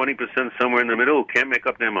 right, and 20% somewhere in the middle who can't make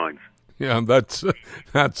up their minds. Yeah,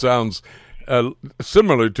 that sounds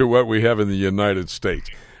similar to what we have in the United States.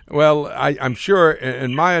 Well, I'm sure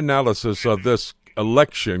in my analysis of this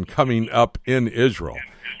election coming up in Israel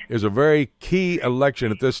is a very key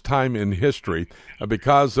election at this time in history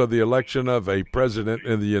because of the election of a president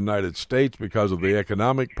in the United States, because of the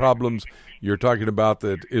economic problems you're talking about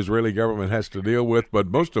that Israeli government has to deal with, but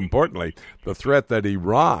most importantly, the threat that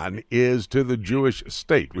Iran is to the Jewish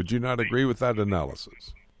state. Would you not agree with that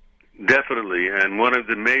analysis? Definitely, and one of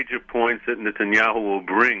the major points that Netanyahu will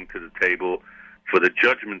bring to the table for the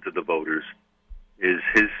judgment of the voters is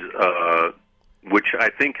his, which I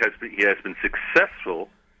think he has been successful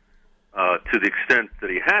to the extent that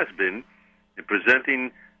he has been in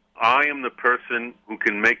presenting, I am the person who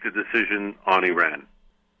can make the decision on Iran.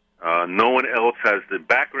 No one else has the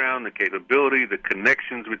background, the capability, the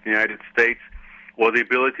connections with the United States, or the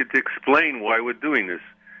ability to explain why we're doing this.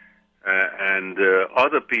 And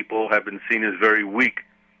other people have been seen as very weak.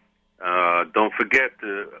 Don't forget,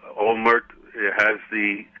 Olmert has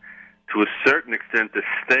to a certain extent, the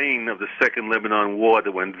stain of the Second Lebanon War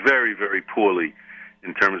that went very, very poorly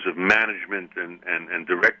in terms of management and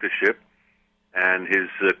directorship, and his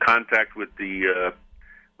contact with the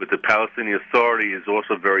Palestinian Authority is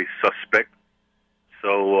also very suspect.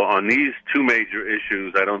 So on these two major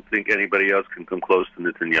issues, I don't think anybody else can come close to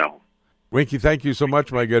Netanyahu. Winky, thank you so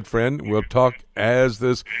much, my good friend. We'll talk as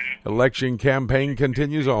this election campaign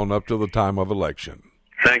continues on up to the time of election.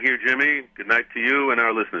 Thank you, Jimmy. Good night to you and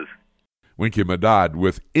our listeners. Winky Madad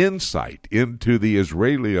with insight into the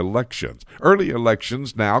Israeli elections. Early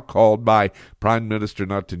elections now called by Prime Minister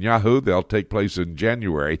Netanyahu. They'll take place in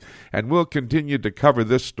January, and we'll continue to cover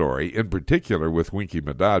this story in particular with Winky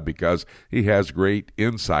Madad because he has great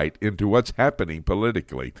insight into what's happening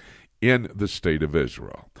politically in the state of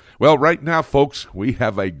Israel. Well, right now, folks, we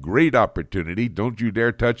have a great opportunity. Don't you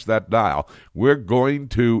dare touch that dial. We're going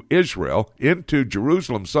to Israel, into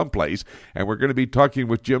Jerusalem someplace, and we're going to be talking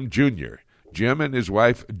with Jim Jr. Jim and his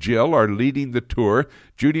wife Jill are leading the tour.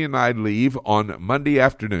 Judy and I leave on Monday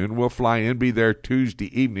afternoon. We'll fly in, be there Tuesday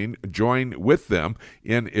evening, join with them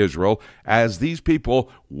in Israel as these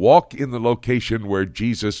people walk in the location where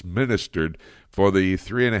Jesus ministered for the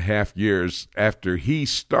 3.5 years after he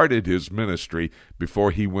started his ministry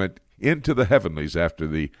before he went into the heavenlies after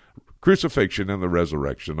the crucifixion and the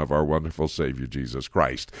resurrection of our wonderful Savior Jesus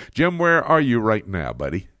Christ. Jim, where are you right now,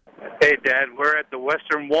 buddy? Hey, Dad, we're at the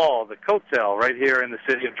Western Wall, the Kotel, right here in the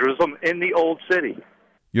city of Jerusalem, in the Old City.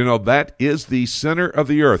 You know, that is the center of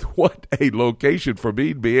the earth. What a location for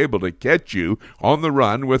me to be able to catch you on the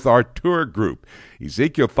run with our tour group.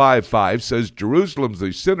 Ezekiel 5:5 says, Jerusalem's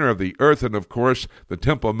the center of the earth, and of course, the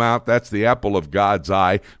Temple Mount, that's the apple of God's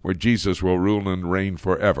eye, where Jesus will rule and reign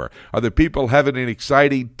forever. Are the people having an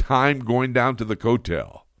exciting time going down to the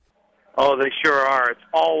Kotel? Oh, they sure are. It's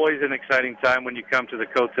always an exciting time when you come to the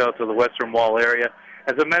Kotel, to the Western Wall area.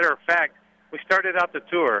 As a matter of fact, we started out the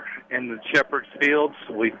tour in the Shepherd's Fields.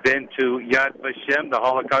 We've been to Yad Vashem, the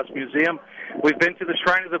Holocaust Museum. We've been to the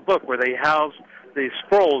Shrine of the Book, where they house the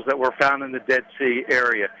scrolls that were found in the Dead Sea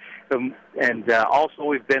area. And also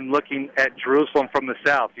we've been looking at Jerusalem from the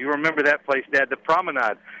south. You remember that place, Dad, the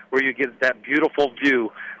Promenade, where you get that beautiful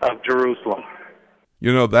view of Jerusalem.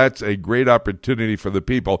 You know, that's a great opportunity for the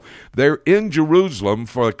people. They're in Jerusalem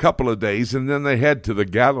for a couple of days, and then they head to the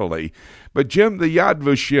Galilee. But, Jim, the Yad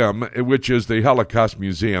Vashem, which is the Holocaust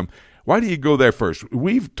Museum, why do you go there first?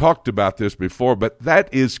 We've talked about this before, but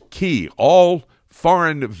that is key. All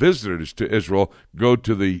foreign visitors to Israel go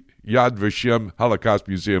to the Yad Vashem Holocaust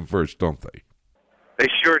Museum first, don't they? They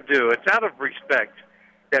sure do. It's out of respect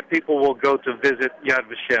that people will go to visit Yad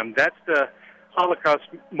Vashem. That's the Holocaust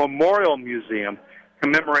Memorial Museum,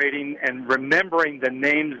 commemorating and remembering the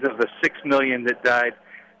names of the 6 million that died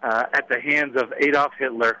at the hands of Adolf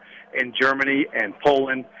Hitler in Germany and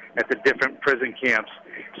Poland at the different prison camps.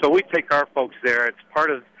 So we take our folks there. It's part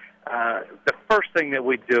of the first thing that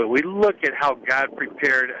we do. We look at how God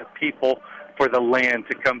prepared a people for the land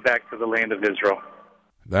to come back to the land of Israel.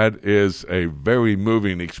 That is a very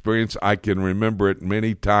moving experience. I can remember it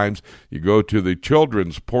many times. You go to the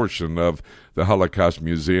children's portion of the Holocaust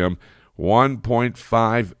Museum.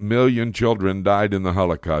 1.5 million children died in the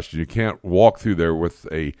Holocaust. You can't walk through there with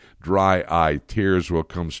a dry eye. Tears will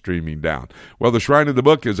come streaming down. Well, the Shrine of the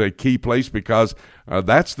Book is a key place because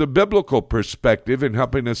that's the biblical perspective in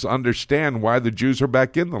helping us understand why the Jews are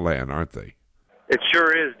back in the land, aren't they? It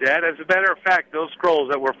sure is, Dad. As a matter of fact, those scrolls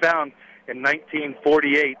that were found in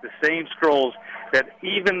 1948, the same scrolls that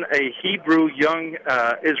even a Hebrew young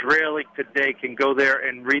Israeli today can go there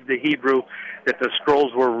and read the Hebrew that the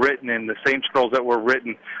scrolls were written in, the same scrolls that were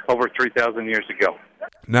written over 3,000 years ago.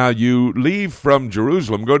 Now, you leave from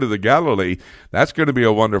Jerusalem, go to the Galilee. That's going to be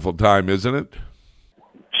a wonderful time, isn't it?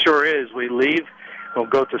 Sure is. We leave. We'll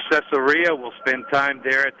go to Caesarea. We'll spend time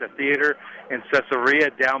there at the theater in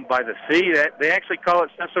Caesarea down by the sea. They actually call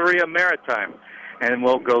it Caesarea Maritime. And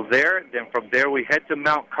we'll go there. Then from there we head to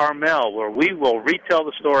Mount Carmel, where we will retell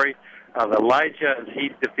the story of Elijah as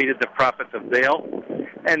he defeated the prophets of Baal.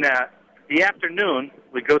 And the afternoon,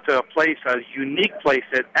 we go to a unique place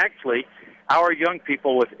that actually our young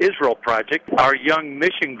people with Israel Project, our young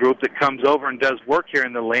mission group that comes over and does work here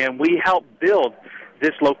in the land, we help build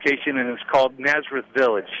this location, and it's called Nazareth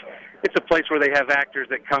Village. It's a place where they have actors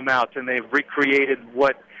that come out, and they've recreated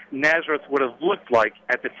what Nazareth would have looked like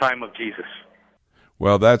at the time of Jesus.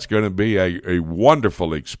 Well, that's going to be a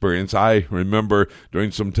wonderful experience. I remember doing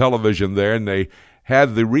some television there, and they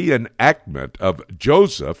had the reenactment of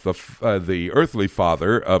Joseph, the earthly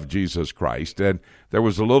father of Jesus Christ, and there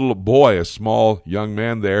was a little boy, a small young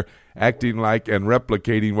man there, acting like and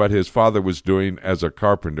replicating what his father was doing as a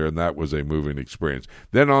carpenter, and that was a moving experience.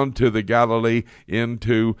 Then on to the Galilee,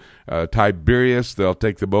 into Tiberias. They'll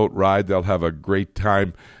take the boat ride. They'll have a great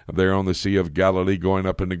time there on the Sea of Galilee, going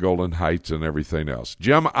up into Golden Heights and everything else.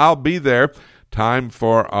 Jim, I'll be there. Time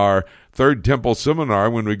for our Third Temple Seminar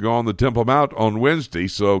when we go on the Temple Mount on Wednesday,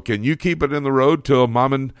 so can you keep it in the road till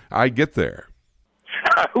Mom and I get there?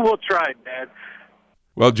 We'll try, Dad.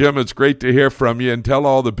 Well, Jim, it's great to hear from you, and tell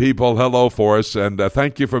all the people hello for us, and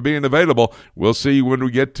thank you for being available. We'll see you when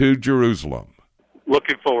we get to Jerusalem.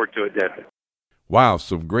 Looking forward to it, Dad. Wow,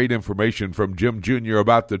 some great information from Jim Jr.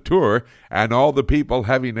 about the tour and all the people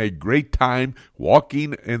having a great time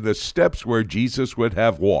walking in the steps where Jesus would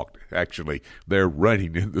have walked. Actually, they're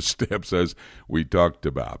running in the steps as we talked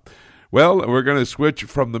about. Well, we're going to switch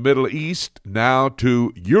from the Middle East now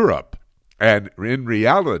to Europe. And in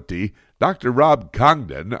reality, Dr. Rob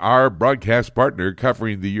Congdon, our broadcast partner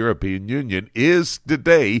covering the European Union, is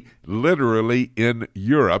today literally in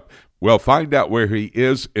Europe. We'll find out where he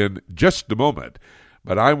is in just a moment.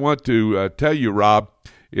 But I want to tell you, Rob,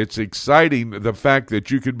 it's exciting the fact that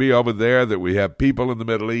you can be over there, that we have people in the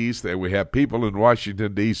Middle East, that we have people in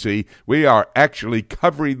Washington, D.C. We are actually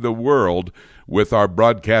covering the world with our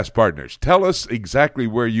broadcast partners. Tell us exactly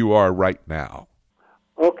where you are right now.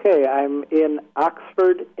 Okay, I'm in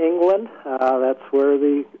Oxford, England. That's where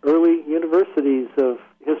the early universities of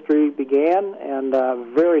history began, and a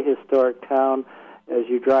very historic town. As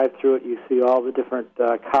you drive through it, you see all the different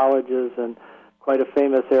colleges and quite a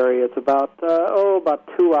famous area. It's about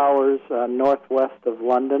 2 hours northwest of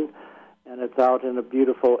London, and it's out in a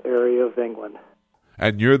beautiful area of England.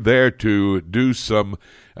 And you're there to do some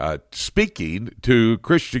speaking to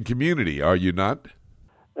Christian community, are you not?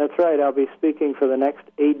 That's right. I'll be speaking for the next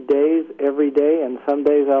 8 days, every day, and some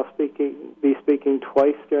days I'll be speaking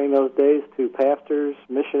twice during those days to pastors,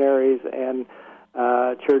 missionaries, and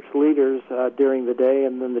church leaders during the day,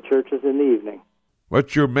 and then the churches in the evening.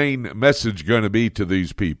 What's your main message going to be to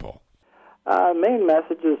these people? Main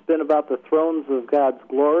message has been about the thrones of God's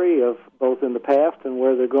glory, of both in the past and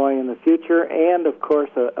where they're going in the future, and, of course,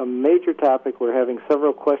 a major topic. We're having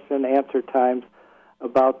several question-and-answer times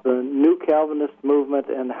about the New Calvinist movement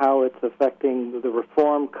and how it's affecting the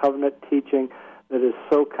Reformed covenant teaching that is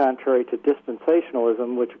so contrary to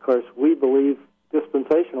dispensationalism, which, of course, we believe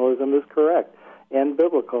dispensationalism is correct and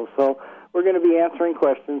biblical. So we're going to be answering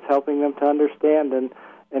questions, helping them to understand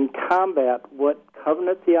and combat what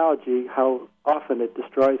covenant theology, how often it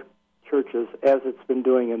destroys churches, as it's been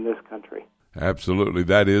doing in this country. Absolutely,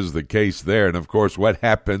 that is the case there. And, of course, what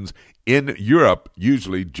happens in Europe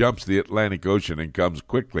usually jumps the Atlantic Ocean and comes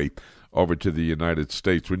quickly over to the United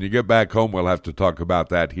States. When you get back home, we'll have to talk about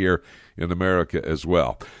that here in America as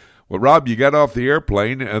well. Well, Rob, you got off the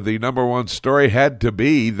airplane, and the number one story had to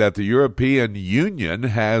be that the European Union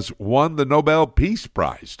has won the Nobel Peace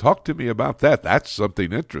Prize. Talk to me about that. That's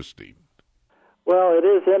something interesting. Well, it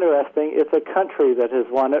is interesting. It's a country that has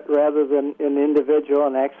won it rather than an individual,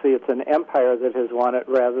 and actually it's an empire that has won it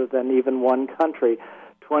rather than even one country.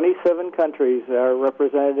 27 countries are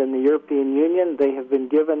represented in the European Union. They have been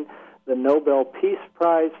given the Nobel Peace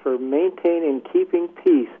Prize for maintaining and keeping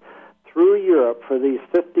peace through Europe for these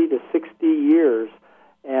 50 to 60 years.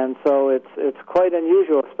 And so it's quite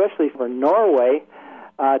unusual, especially for Norway,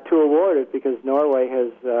 to award it, because Norway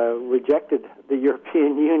has rejected the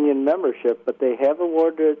European Union membership, but they have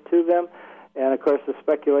awarded it to them. And, of course, the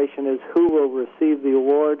speculation is who will receive the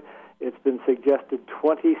award. It's been suggested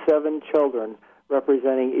 27 children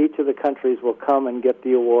representing each of the countries will come and get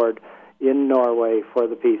the award in Norway for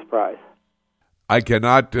the Peace Prize. I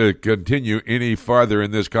cannot continue any farther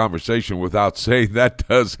in this conversation without saying that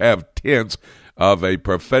does have tints of a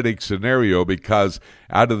prophetic scenario, because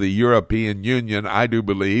out of the European Union, I do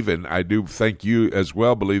believe, and I do think you as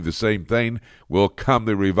well believe the same thing, will come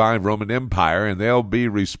the revived Roman Empire, and they'll be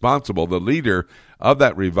responsible, the leader of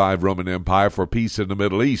that revived Roman Empire, for peace in the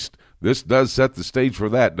Middle East. This does set the stage for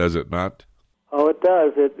that, does it not? Oh, it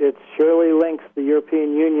does. It surely links the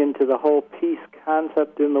European Union to the whole peace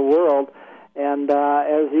concept in the world. And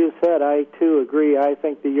as you said, I too agree. I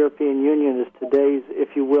think the European Union is today's,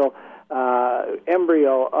 if you will,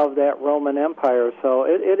 embryo of that Roman Empire. So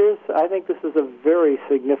it is. I think this is a very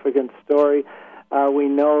significant story. We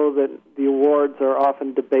know that the awards are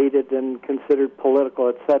often debated and considered political,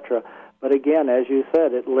 etc. But again, as you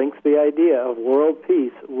said, it links the idea of world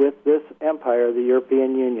peace with this empire, the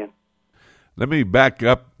European Union. Let me back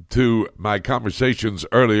up to my conversations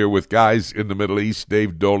earlier with guys in the Middle East,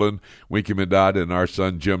 Dave Dolan, Winky Medad, and our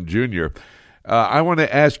son Jim Jr. I want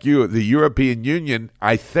to ask you, the European Union,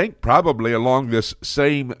 I think probably along this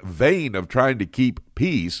same vein of trying to keep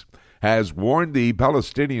peace, has warned the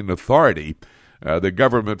Palestinian Authority, the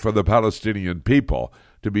government for the Palestinian people,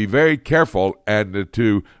 to be very careful and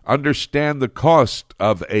to understand the cost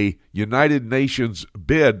of a United Nations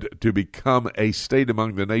bid to become a state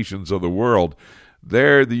among the nations of the world.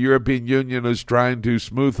 There, the European Union is trying to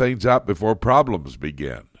smooth things out before problems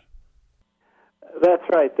begin. That's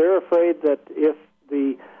right. They're afraid that if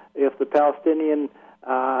the Palestinian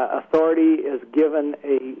authority is given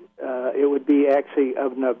it would be actually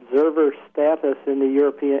an observer status in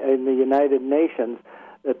the United Nations,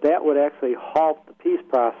 that would actually halt the peace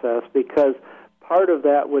process, because part of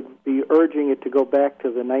that would be urging it to go back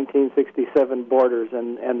to the 1967 borders,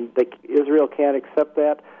 and Israel can't accept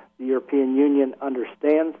that. The European Union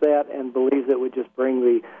understands that and believes it would just bring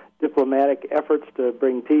the diplomatic efforts to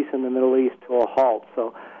bring peace in the Middle East to a halt.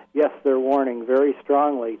 So, yes, they're warning very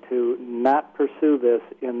strongly to not pursue this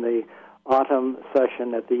in the autumn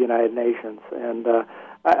session at the United Nations. And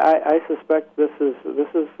I suspect this is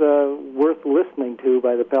worth listening to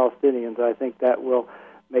by the Palestinians. I think that will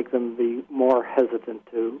make them be more hesitant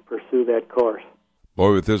to pursue that course.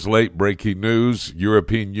 Boy, with this late-breaking news,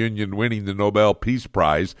 European Union winning the Nobel Peace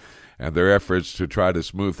Prize and their efforts to try to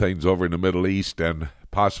smooth things over in the Middle East and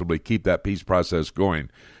possibly keep that peace process going.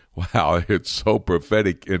 Wow, it's so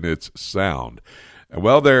prophetic in its sound.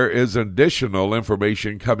 Well, there is additional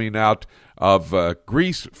information coming out of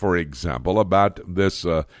Greece, for example, about this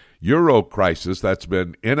euro crisis that's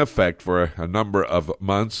been in effect for a number of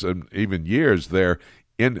months and even years there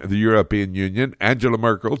in the European Union. Angela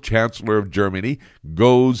Merkel, Chancellor of Germany,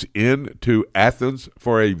 goes into Athens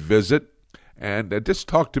for a visit. And just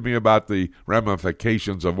talk to me about the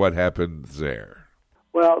ramifications of what happened there.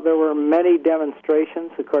 Well, there were many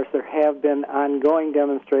demonstrations. Of course, there have been ongoing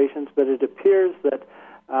demonstrations, but it appears that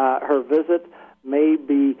her visit may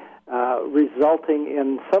be resulting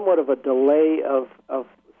in somewhat of a delay of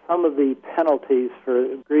some of the penalties for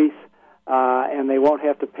Greece, and they won't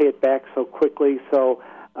have to pay it back so quickly. So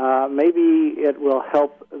maybe it will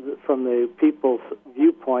help from the people's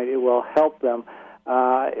viewpoint. It will help them.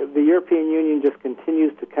 The European Union just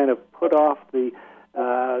continues to kind of put off the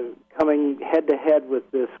coming head-to-head with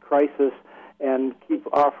this crisis and keep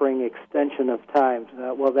offering extension of time.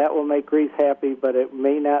 Well, that will make Greece happy, but it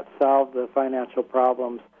may not solve the financial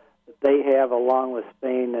problems that they have, along with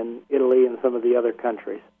Spain and Italy and some of the other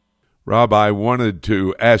countries. Rob, I wanted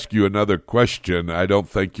to ask you another question. I don't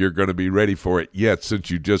think you're going to be ready for it yet, since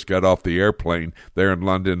you just got off the airplane there in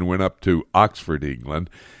London and went up to Oxford, England.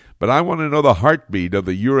 But I want to know the heartbeat of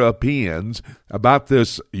the Europeans about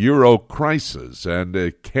this euro crisis, and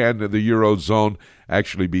can the Eurozone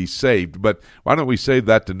actually be saved? But why don't we save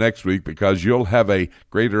that to next week, because you'll have a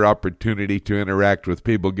greater opportunity to interact with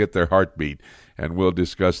people, get their heartbeat, and we'll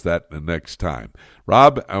discuss that the next time.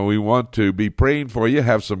 Rob, we want to be praying for you,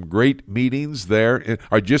 have some great meetings there.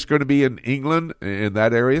 Are you just going to be in England, in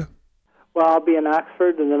that area? Well, I'll be in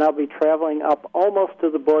Oxford, and then I'll be traveling up almost to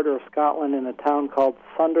the border of Scotland in a town called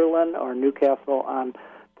Sunderland, or Newcastle on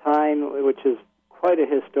Tyne, which is quite a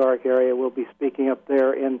historic area. We'll be speaking up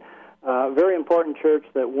there in a very important church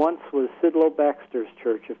that once was Sidlow Baxter's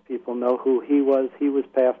church, if people know who he was. He was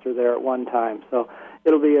pastor there at one time. So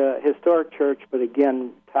it'll be a historic church, but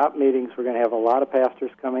again, top meetings. We're going to have a lot of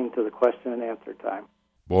pastors coming to the question and answer time.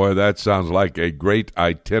 Boy, that sounds like a great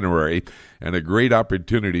itinerary and a great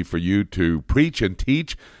opportunity for you to preach and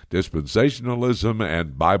teach dispensationalism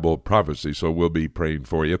and Bible prophecy. So we'll be praying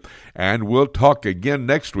for you. And we'll talk again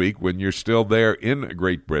next week when you're still there in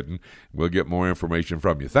Great Britain. We'll get more information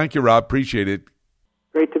from you. Thank you, Rob. Appreciate it.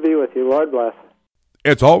 Great to be with you. Lord bless.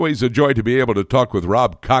 It's always a joy to be able to talk with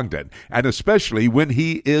Rob Congdon, and especially when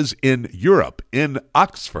he is in Europe, in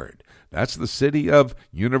Oxford. That's the city of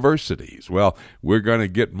universities. Well, we're going to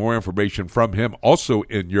get more information from him also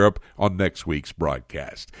in Europe on next week's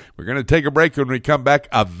broadcast. We're going to take a break. When we come back,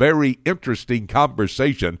 a very interesting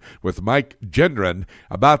conversation with Mike Gendron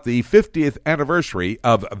about the 50th anniversary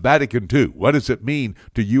of Vatican II. What does it mean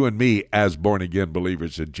to you and me as born-again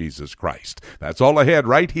believers in Jesus Christ? That's all ahead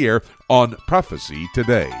right here on Prophecy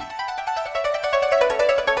Today.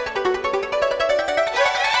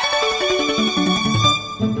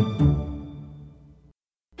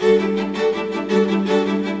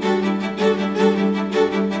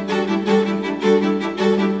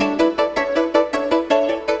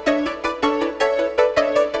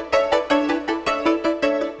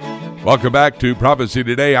 Welcome back to Prophecy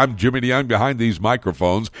Today. I'm Jimmy DeYoung behind these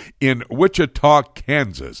microphones in Wichita,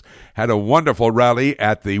 Kansas. Had a wonderful rally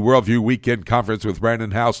at the Worldview Weekend Conference with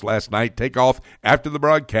Brandon House last night. Take off after the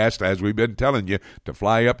broadcast, as we've been telling you, to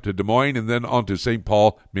fly up to Des Moines and then on to St.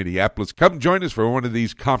 Paul, Minneapolis. Come join us for one of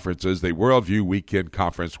these conferences, the Worldview Weekend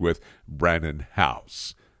Conference with Brandon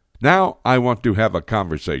House. Now I want to have a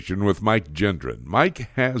conversation with Mike Gendron. Mike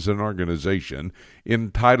has an organization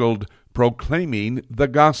entitled Proclaiming the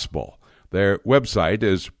Gospel. Their website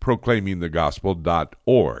is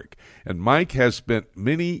proclaimingthegospel.org. And Mike has spent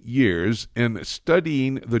many years in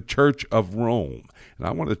studying the Church of Rome. And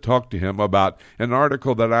I want to talk to him about an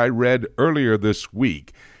article that I read earlier this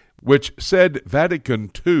week which said Vatican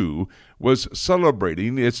II was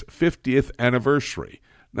celebrating its 50th anniversary.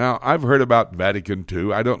 Now, I've heard about Vatican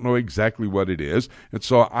II. I don't know exactly what it is, and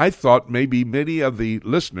so I thought maybe many of the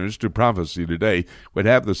listeners to Prophecy Today would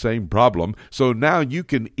have the same problem. So now you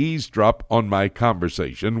can eavesdrop on my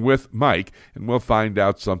conversation with Mike, and we'll find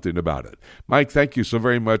out something about it. Mike, thank you so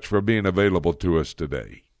very much for being available to us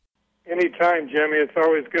today. Anytime, Jimmy. It's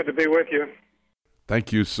always good to be with you.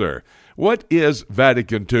 Thank you, sir. What is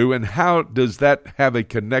Vatican II, and how does that have a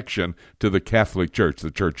connection to the Catholic Church,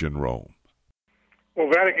 the Church in Rome? Well,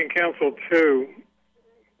 Vatican Council II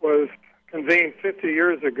was convened 50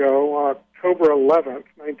 years ago on October 11th,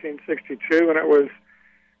 1962, and it was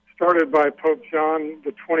started by Pope John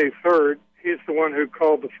the 23rd. He's the one who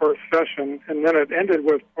called the first session, and then it ended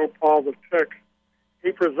with Pope Paul VI.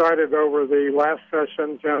 He presided over the last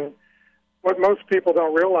sessions, and what most people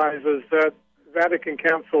don't realize is that Vatican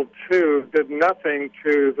Council II did nothing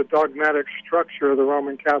to the dogmatic structure of the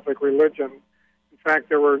Roman Catholic religion. In fact,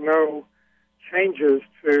 there were no changes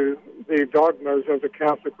to the dogmas of the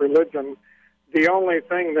Catholic religion. The only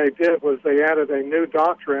thing they did was they added a new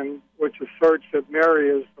doctrine which asserts that Mary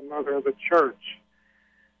is the mother of the Church.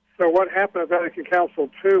 So what happened at Vatican Council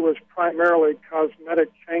II was primarily cosmetic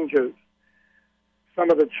changes. Some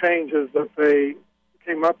of the changes that they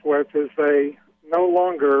came up with is they no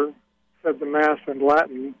longer said the Mass in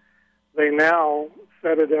Latin. They now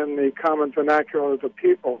said it in the common vernacular of the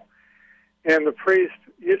people. And the priest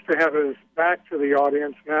used to have his back to the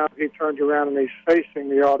audience. Now he turned around and he's facing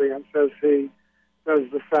the audience as he does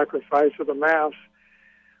the sacrifice of the Mass.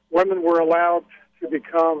 Women were allowed to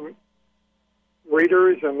become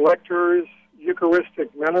readers and lectors,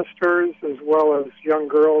 Eucharistic ministers, as well as young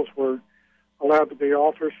girls were allowed to be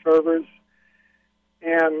altar servers.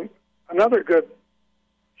 And another good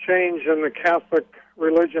change in the Catholic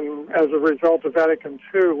religion as a result of Vatican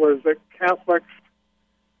II was that Catholics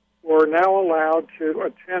were now allowed to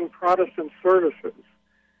attend Protestant services.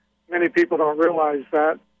 Many people don't realize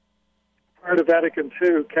that. Prior to Vatican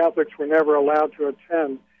II, Catholics were never allowed to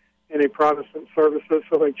attend any Protestant services,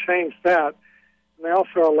 so they changed that. And they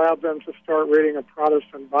also allowed them to start reading a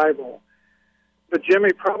Protestant Bible. But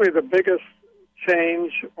Jimmy, probably the biggest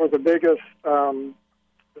change or the biggest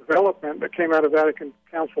development that came out of Vatican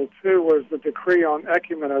Council II was the decree on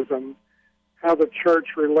ecumenism, how the Church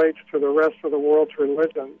relates to the rest of the world's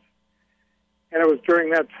religions. And it was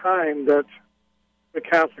during that time that the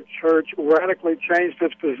Catholic Church radically changed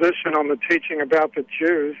its position on the teaching about the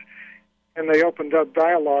Jews, and they opened up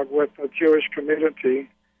dialogue with the Jewish community.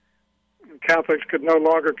 And Catholics could no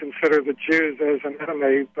longer consider the Jews as an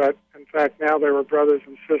enemy, but in fact now they were brothers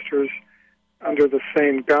and sisters under the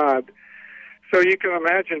same God. So you can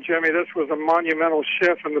imagine, Jimmy, this was a monumental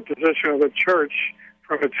shift in the position of the Church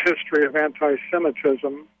from its history of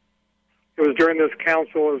anti-Semitism. It was during this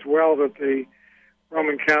council as well that the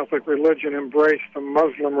Roman Catholic religion embraced the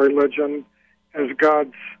Muslim religion as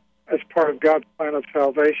part of God's plan of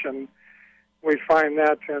salvation. We find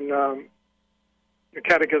that in the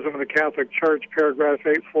Catechism of the Catholic Church, paragraph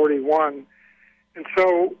 841. And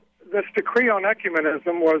so this decree on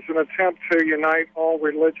ecumenism was an attempt to unite all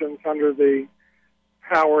religions under the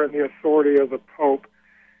power and the authority of the Pope.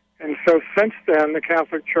 And so since then, the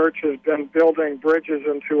Catholic Church has been building bridges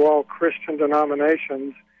into all Christian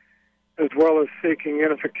denominations, as well as seeking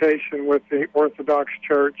unification with the Orthodox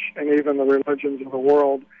Church and even the religions of the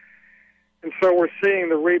world. And so we're seeing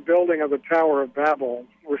the rebuilding of the Tower of Babel.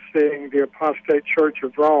 We're seeing the apostate Church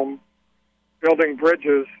of Rome building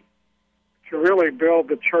bridges to really build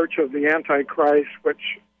the Church of the Antichrist,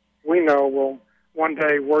 which we know will one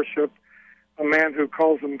day worship a man who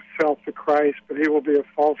calls himself the Christ, but he will be a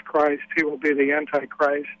false Christ. He will be the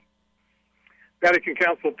Antichrist. Vatican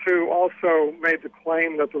Council II also made the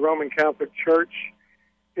claim that the Roman Catholic Church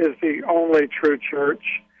is the only true church.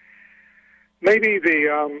 Maybe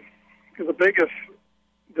the biggest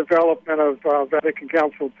development of Vatican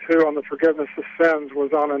Council II on the forgiveness of sins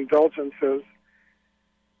was on indulgences.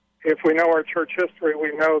 If we know our church history,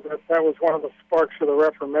 we know that that was one of the sparks of the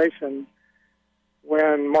Reformation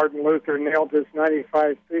when Martin Luther nailed his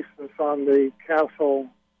 95 Theses on the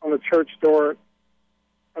church door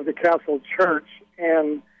of the Castle Church.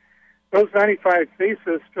 And those 95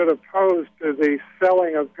 Theses stood opposed to the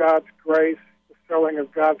selling of God's grace, the selling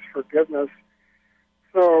of God's forgiveness.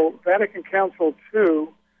 So Vatican Council II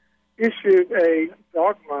issued a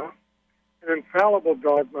dogma, an infallible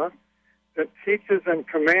dogma, that teaches and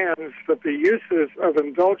commands that the uses of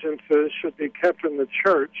indulgences should be kept in the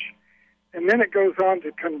church. And then it goes on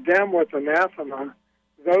to condemn with anathema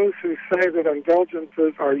those who say that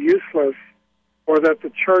indulgences are useless or that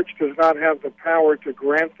the church does not have the power to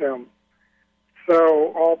grant them.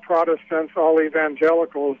 So all Protestants, all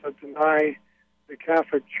evangelicals that deny the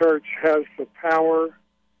Catholic Church has the power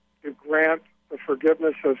to grant the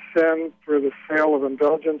forgiveness of sin through the sale of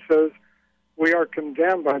indulgences. We are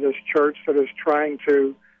condemned by this church that is trying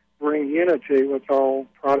to bring unity with all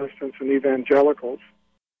Protestants and evangelicals.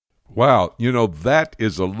 Wow, that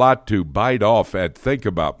is a lot to bite off and think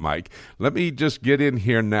about, Mike. Let me just get in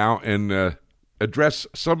here now and address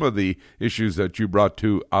some of the issues that you brought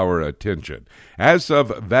to our attention. As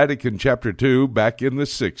of Vatican Chapter 2 back in the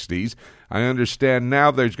 60s, I understand now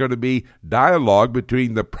there's going to be dialogue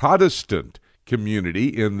between the Protestant community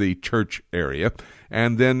in the church area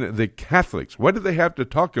and then the Catholics. What do they have to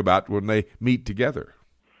talk about when they meet together?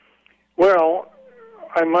 Well,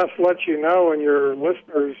 I must let you know, and your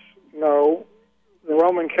listeners know, the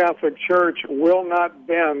Roman Catholic Church will not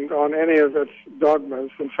bend on any of its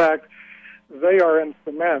dogmas. In fact, they are in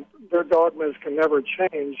cement. Their dogmas can never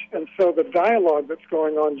change. And so the dialogue that's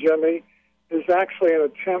going on, Jimmy, is actually an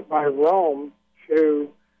attempt by Rome to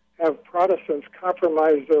have Protestants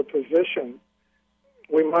compromise their position.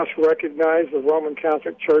 We must recognize the Roman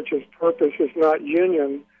Catholic Church's purpose is not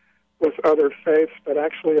union with other faiths, but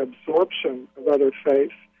actually absorption of other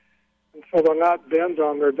faiths. And so they'll not bend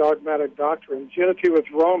on their dogmatic doctrines. Unity with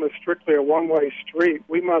Rome is strictly a one-way street.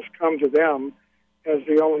 We must come to them as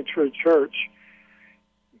the only true church.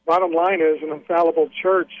 Bottom line is, an infallible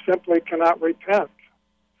church simply cannot repent.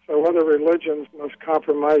 So other religions must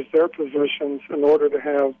compromise their positions in order to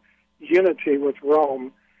have unity with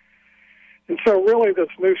Rome. And so really this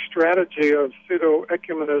new strategy of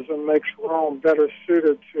pseudo-ecumenism makes Rome better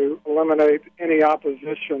suited to eliminate any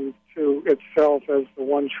opposition to itself as the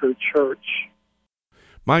one true church.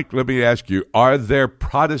 Mike, let me ask you, are there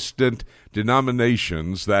Protestant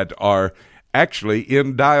denominations that are actually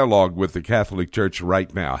in dialogue with the Catholic Church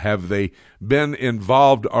right now? Have they been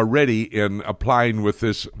involved already in applying with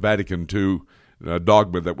this Vatican II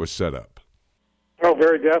dogma that was set up? Oh,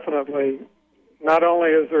 very definitely. Not only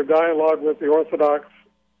is there dialogue with the Orthodox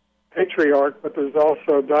Patriarch, but there's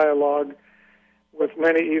also dialogue with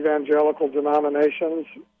many evangelical denominations.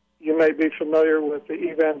 You may be familiar with the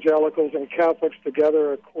Evangelicals and Catholics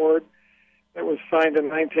Together Accord that was signed in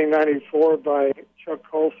 1994 by Chuck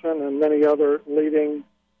Colson and many other leading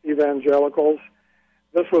evangelicals.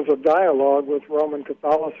 This was a dialogue with Roman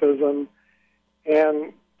Catholicism,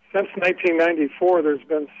 and since 1994 there's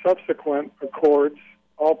been subsequent accords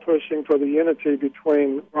all pushing for the unity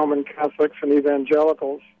between Roman Catholics and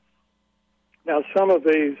evangelicals. Now, some of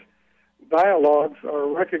these dialogues are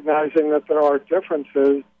recognizing that there are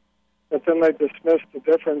differences, but then they dismiss the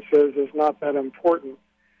differences as not that important.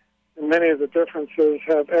 And many of the differences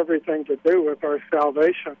have everything to do with our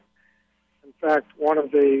salvation. In fact, one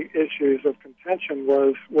of the issues of contention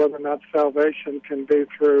was whether or not salvation can be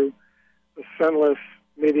through the sinless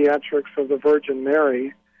mediatrix of the Virgin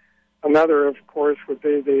Mary. Another, of course, would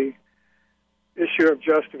be the issue of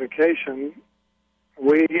justification.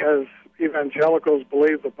 We, as evangelicals,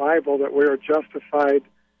 believe the Bible that we are justified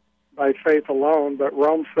by faith alone, but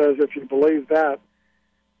Rome says if you believe that,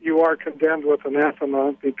 you are condemned with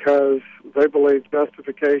anathema, because they believe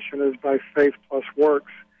justification is by faith plus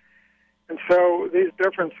works. And so these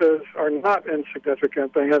differences are not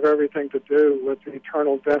insignificant. They have everything to do with the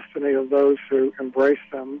eternal destiny of those who embrace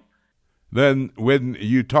them. Then when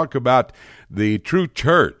you talk about the true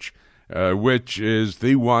church, which is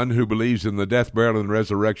the one who believes in the death, burial, and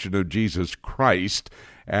resurrection of Jesus Christ,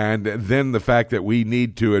 and then the fact that we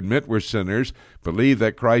need to admit we're sinners, believe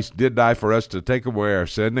that Christ did die for us to take away our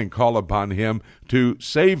sin, and call upon him to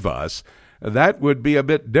save us, that would be a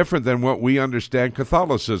bit different than what we understand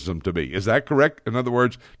Catholicism to be. Is that correct? In other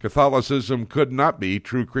words, Catholicism could not be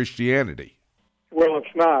true Christianity. Well,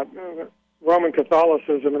 it's not. Roman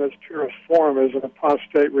Catholicism in its purest form is an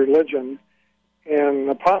apostate religion, and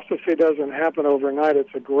apostasy doesn't happen overnight. It's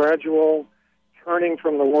a gradual turning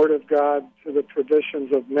from the Word of God to the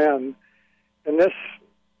traditions of men. And this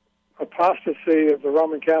apostasy of the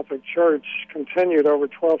Roman Catholic Church continued over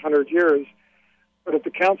 1,200 years. But at the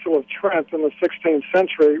Council of Trent in the 16th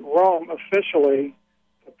century, Rome officially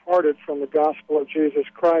departed from the gospel of Jesus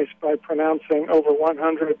Christ by pronouncing over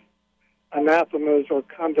 100 anathemas or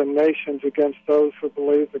condemnations against those who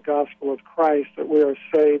believe the gospel of Christ, that we are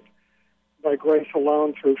saved by grace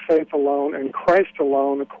alone, through faith alone, and Christ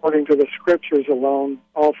alone, according to the Scriptures alone,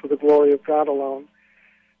 all for the glory of God alone.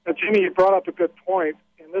 Now, Jimmy, you brought up a good point,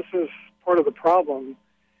 and this is part of the problem.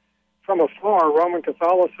 From afar, Roman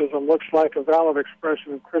Catholicism looks like a valid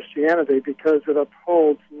expression of Christianity because it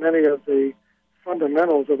upholds many of the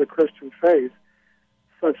fundamentals of the Christian faith.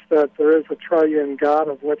 such that there is a triune God,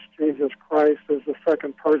 of which Jesus Christ is the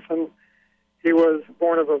second person. He was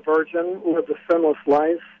born of a virgin, lived a sinless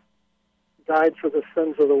life, died for the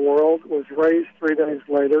sins of the world, was raised 3 days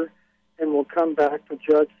later, and will come back to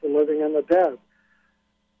judge the living and the dead.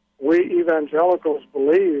 We evangelicals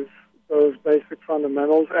believe those basic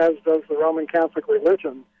fundamentals, as does the Roman Catholic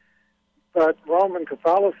religion. But Roman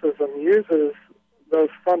Catholicism uses those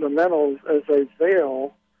fundamentals as a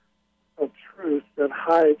veil of truth that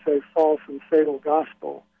hides a false and fatal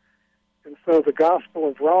gospel. And so the gospel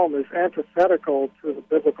of Rome is antithetical to the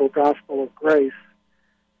biblical gospel of grace.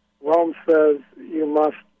 Rome says you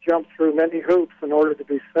must jump through many hoops in order to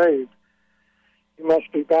be saved. You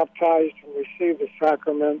must be baptized and receive the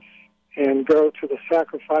sacraments and go to the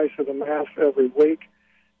sacrifice of the Mass every week.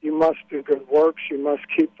 You must do good works. You must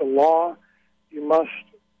keep the law. You must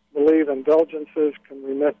believe indulgences can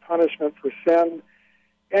remit punishment for sin.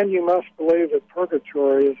 And you must believe that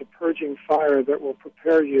purgatory is a purging fire that will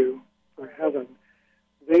prepare you for heaven.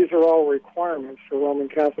 These are all requirements for Roman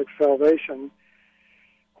Catholic salvation.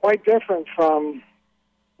 Quite different from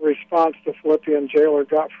the response the Philippian jailer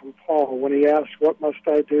got from Paul when he asked, "What must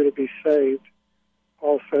I do to be saved?"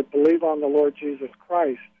 Paul said, "Believe on the Lord Jesus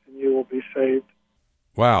Christ, and you will be saved."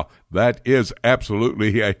 Wow, that is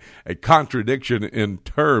absolutely a contradiction in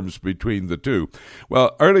terms between the two.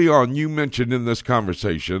 Well, early on, you mentioned in this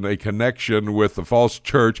conversation a connection with the false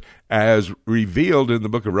church as revealed in the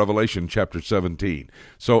book of Revelation, chapter 17.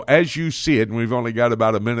 So as you see it, and we've only got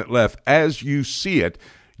about a minute left, as you see it,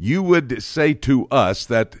 you would say to us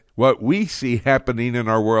that what we see happening in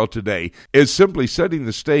our world today is simply setting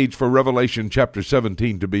the stage for Revelation chapter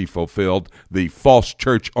 17 to be fulfilled, the false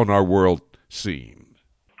church on our world scene.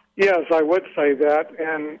 Yes, I would say that,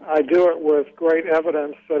 and I do it with great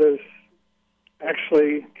evidence that is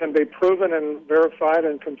actually can be proven and verified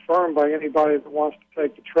and confirmed by anybody that wants to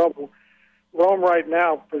take the trouble. Rome right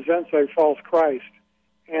now presents a false Christ,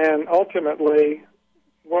 and ultimately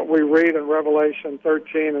what we read in Revelation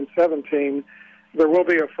 13 and 17, there will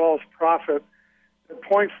be a false prophet that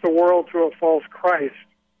points the world to a false Christ,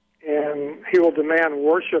 and he will demand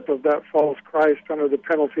worship of that false Christ under the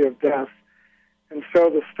penalty of death. And so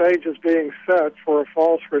the stage is being set for a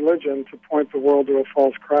false religion to point the world to a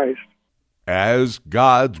false Christ. As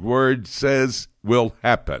God's word says will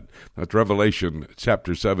happen. That's Revelation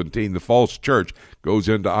chapter 17. The false church goes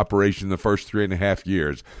into operation the first 3.5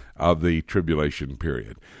 years of the tribulation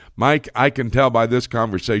period. Mike, I can tell by this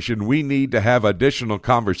conversation we need to have additional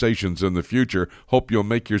conversations in the future. Hope you'll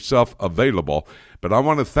make yourself available. But I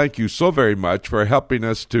want to thank you so very much for helping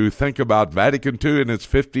us to think about Vatican II and its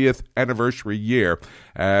 50th anniversary year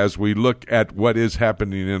as we look at what is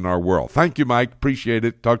happening in our world. Thank you, Mike. Appreciate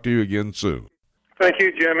it. Talk to you again soon. Thank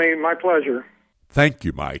you, Jimmy. My pleasure. Thank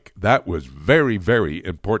you, Mike. That was very, very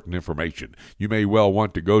important information. You may well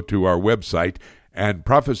want to go to our website, and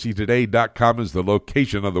prophecytoday.com is the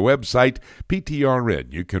location of the website.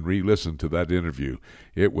 PTRN, you can re-listen to that interview.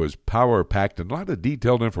 It was power-packed and a lot of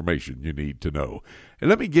detailed information you need to know. And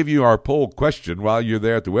let me give you our poll question while you're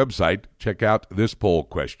there at the website. Check out this poll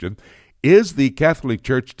question. Is the Catholic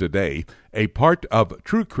Church today a part of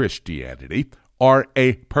true Christianity or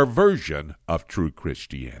a perversion of true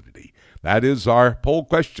Christianity? That is our poll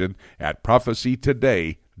question at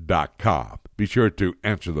prophecytoday.com. Be sure to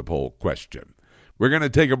answer the poll question. We're going to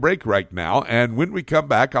take a break right now, and when we come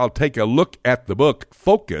back, I'll take a look at the book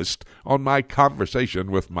focused on my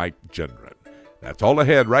conversation with Mike Gendron. That's all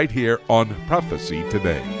ahead right here on Prophecy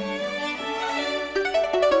Today.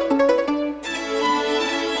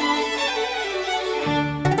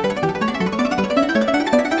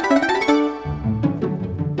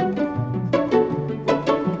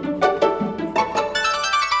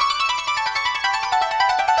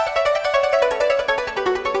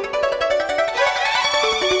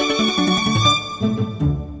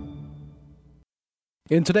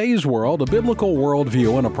 In today's world, a biblical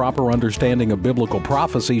worldview and a proper understanding of biblical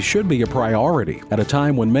prophecy should be a priority. At a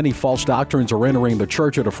time when many false doctrines are entering the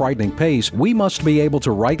church at a frightening pace, we must be able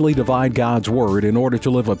to rightly divide God's Word in order to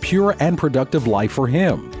live a pure and productive life for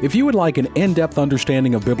Him. If you would like an in-depth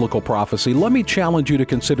understanding of biblical prophecy, let me challenge you to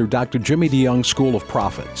consider Dr. Jimmy DeYoung's School of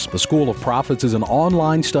Prophets. The School of Prophets is an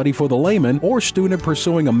online study for the layman or student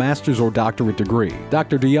pursuing a master's or doctorate degree.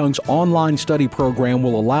 Dr. DeYoung's online study program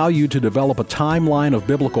will allow you to develop a timeline of of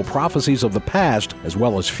biblical prophecies of the past, as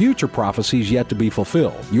well as future prophecies yet to be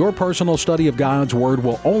fulfilled. Your personal study of God's Word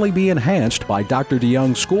will only be enhanced by Dr.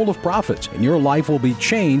 DeYoung's School of Prophets, and your life will be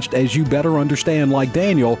changed as you better understand, like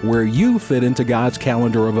Daniel, where you fit into God's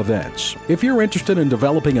calendar of events. If you're interested in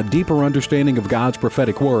developing a deeper understanding of God's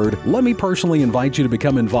prophetic Word, let me personally invite you to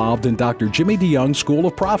become involved in Dr. Jimmy DeYoung's School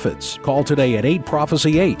of Prophets. Call today at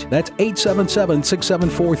 8-Prophecy-8. That's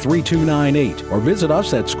 877-674-3298. Or visit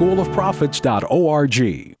us at schoolofprophets.org.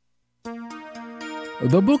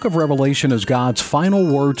 The book of Revelation is God's final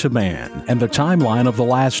word to man and the timeline of the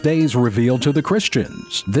last days revealed to the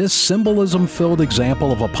Christians. This symbolism-filled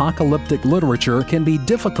example of apocalyptic literature can be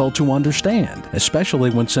difficult to understand, especially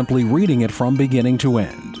when simply reading it from beginning to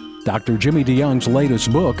end. Dr. Jimmy DeYoung's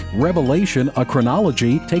latest book, Revelation, A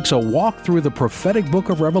Chronology, takes a walk through the prophetic book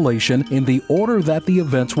of Revelation in the order that the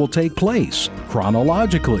events will take place,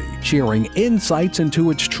 chronologically, sharing insights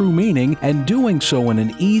into its true meaning and doing so in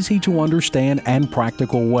an easy-to-understand and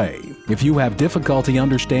practical way. If you have difficulty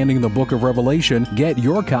understanding the book of Revelation, get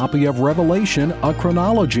your copy of Revelation, A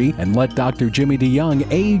Chronology, and let Dr. Jimmy DeYoung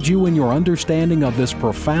aid you in your understanding of this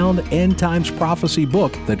profound end-times prophecy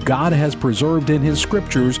book that God has preserved in His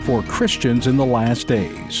Scriptures for Christians in the last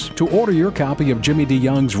days. To order your copy of Jimmy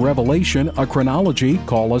DeYoung's Revelation, A Chronology,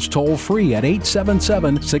 call us toll-free at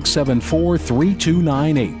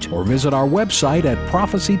 877-674-3298 or visit our website at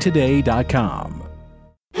prophecytoday.com.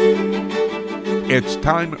 It's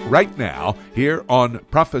time right now here on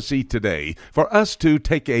Prophecy Today for us to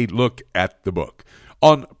take a look at the book.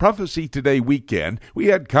 On Prophecy Today weekend, we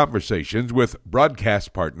had conversations with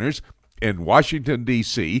broadcast partners in Washington,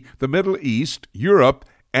 D.C., the Middle East, Europe,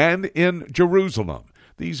 and in Jerusalem.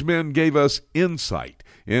 These men gave us insight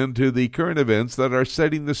into the current events that are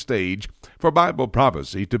setting the stage for Bible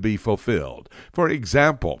prophecy to be fulfilled. For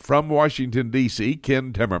example, from Washington, D.C.,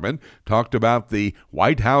 Ken Timmerman talked about the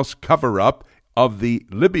White House cover-up of the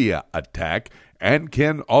Libya attack, and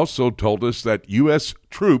Ken also told us that U.S.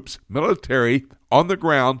 troops, military, on the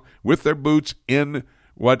ground with their boots in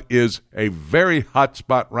what is a very hot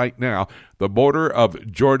spot right now, the border of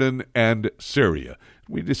Jordan and Syria.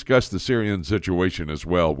 We discussed the Syrian situation as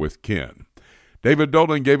well with Ken. David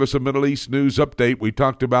Dolan gave us a Middle East news update. We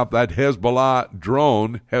talked about that Hezbollah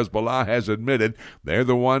drone. Hezbollah has admitted they're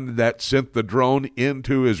the one that sent the drone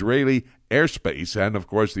into Israeli airspace, and of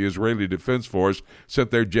course the Israeli Defense Force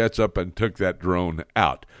sent their jets up and took that drone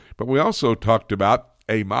out. But we also talked about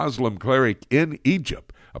a Muslim cleric in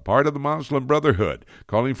Egypt, a part of the Muslim Brotherhood,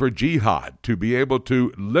 calling for jihad to be able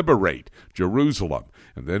to liberate Jerusalem.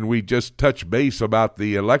 And then we just touched base about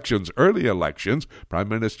the elections, early elections, Prime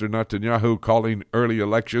Minister Netanyahu calling early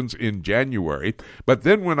elections in January. But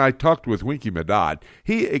then when I talked with Winky Medad,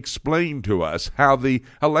 he explained to us how the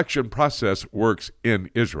election process works in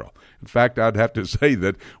Israel. In fact, I'd have to say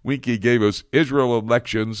that Winky gave us Israel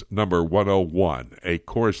Elections number 101, a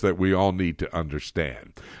course that we all need to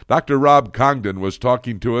understand. Dr. Rob Congdon was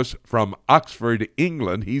talking to us from Oxford,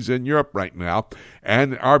 England. He's in Europe right now.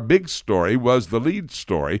 And our big story was the lead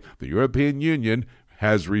story. The European Union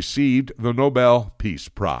has received the Nobel Peace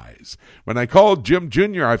Prize. When I called Jim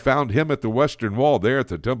Jr., I found him at the Western Wall there at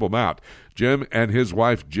the Temple Mount. Jim and his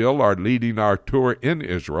wife Jill are leading our tour in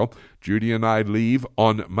Israel. Judy and I leave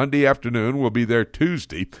on Monday afternoon. We'll be there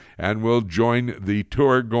Tuesday, and we'll join the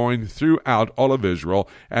tour going throughout all of Israel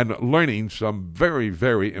and learning some very,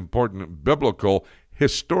 very important biblical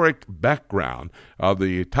historic background of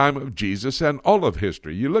the time of Jesus and all of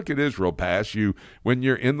history. You look at Israel past, when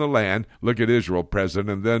you're in the land, look at Israel present,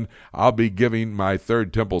 and then I'll be giving my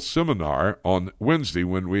Third Temple seminar on Wednesday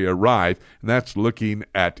when we arrive, and that's looking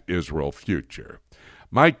at Israel future.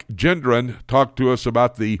 Mike Gendron talked to us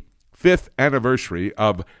about the 5th anniversary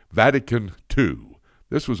of Vatican II.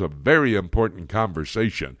 This was a very important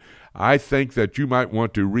conversation. I think that you might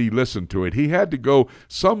want to re-listen to it. He had to go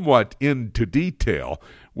somewhat into detail,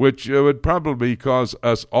 which would probably cause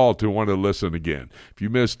us all to want to listen again. If you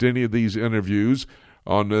missed any of these interviews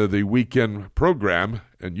on the weekend program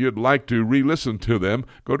and you'd like to re-listen to them,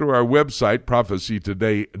 go to our website,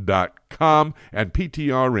 prophecytoday.com, and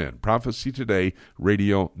PTRN, Prophecy Today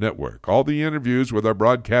Radio Network. All the interviews with our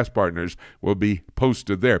broadcast partners will be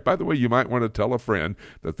posted there. By the way, you might want to tell a friend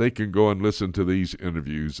that they can go and listen to these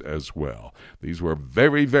interviews as well. These were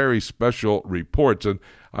very, very special reports, and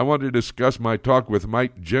I want to discuss my talk with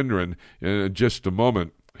Mike Gendron in just a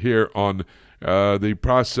moment here on the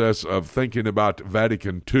process of thinking about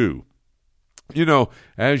Vatican II. You know,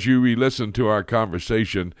 as you re-listen to our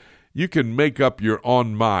conversation, you can make up your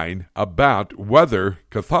own mind about whether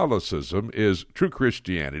Catholicism is true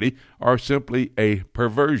Christianity or simply a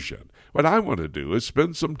perversion. what I want to do is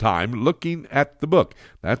spend some time looking at the book.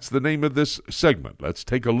 That's the name of this segment. Let's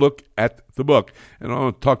take a look at the book, and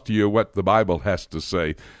I'll talk to you what the Bible has to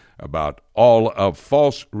say about all of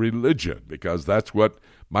false religion, because that's what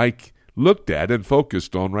Mike looked at and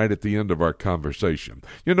focused on right at the end of our conversation.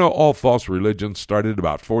 You know, all false religions started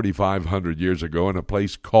about 4,500 years ago in a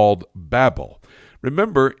place called Babel.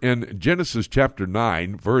 Remember, in Genesis chapter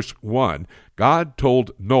 9, verse 1, God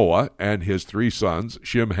told Noah and his 3 sons,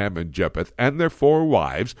 Shem, Ham, and Japheth, and their 4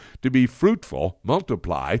 wives, to be fruitful,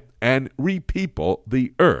 multiply, and repeople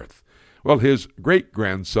the earth. Well, his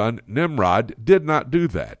great-grandson, Nimrod, did not do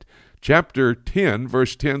that. Chapter 10,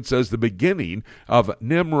 verse 10 says the beginning of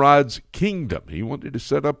Nimrod's kingdom. He wanted to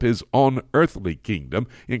set up his own earthly kingdom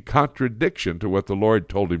in contradiction to what the Lord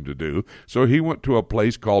told him to do. So he went to a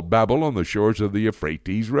place called Babel on the shores of the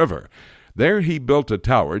Euphrates River. There he built a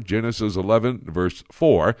tower, Genesis 11, verse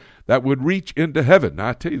 4, that would reach into heaven. Now,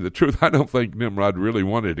 I tell you the truth, I don't think Nimrod really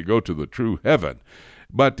wanted to go to the true heaven.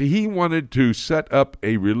 But he wanted to set up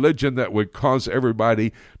a religion that would cause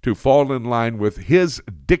everybody to fall in line with his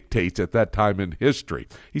dictates at that time in history.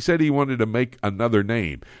 He said he wanted to make another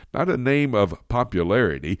name, not a name of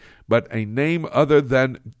popularity, but a name other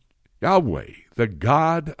than Yahweh, the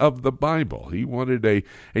God of the Bible. He wanted a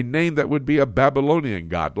name that would be a Babylonian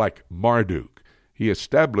god, like Marduk. He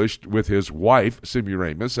established with his wife,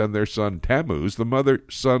 Semiramis, and their son Tammuz, the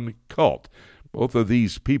mother-son cult. Both of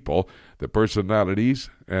these people, the personalities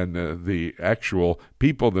and the actual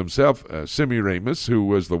people themselves, Semiramis, who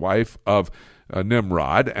was the wife of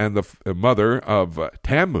Nimrod, and the mother of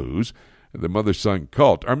Tammuz, the mother-son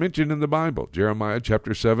cult, are mentioned in the Bible. Jeremiah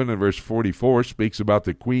chapter 7 and verse 44 speaks about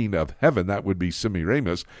the queen of heaven. That would be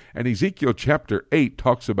Semiramis. And Ezekiel chapter 8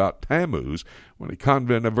 talks about Tammuz, when a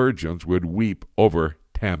convent of virgins would weep over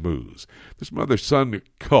Tammuz. This mother-son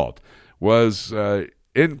cult was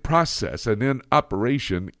in process and in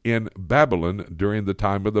operation in Babylon during the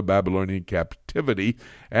time of the Babylonian captivity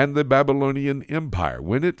and the Babylonian Empire.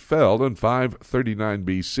 When it fell in 539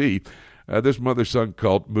 B.C., this mother-son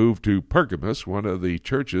cult moved to Pergamus, one of the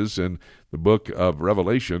churches in the book of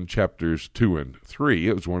Revelation, chapters 2 and 3.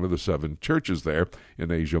 It was one of the 7 churches there in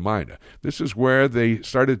Asia Minor. This is where they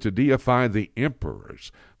started to deify the emperors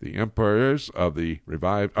of the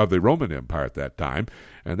Roman Empire at that time,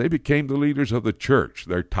 and they became the leaders of the church.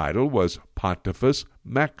 Their title was Pontifex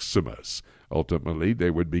Maximus. Ultimately,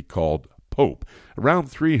 they would be called Pope. Around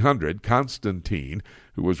 300, Constantine,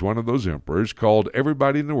 who was one of those emperors, called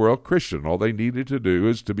everybody in the world Christian. All they needed to do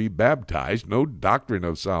is to be baptized. No doctrine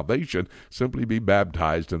of salvation, simply be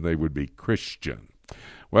baptized and they would be Christian.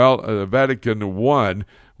 Well, Vatican I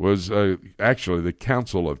was actually the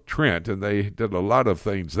Council of Trent, and they did a lot of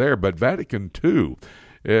things there, but Vatican II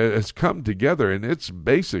has come together, and it's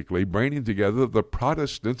basically bringing together the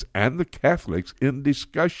Protestants and the Catholics in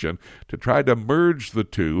discussion to try to merge the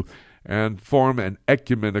two and form an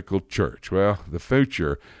ecumenical church. Well, the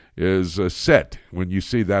future is set when you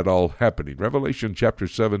see that all happening. Revelation chapter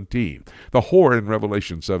 17. The whore in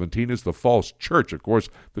Revelation 17 is the false church. Of course,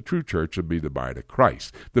 the true church would be the bride of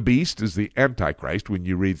Christ. The beast is the Antichrist when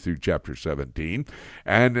you read through chapter 17.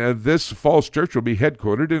 And this false church will be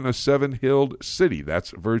headquartered in a 7-hilled city.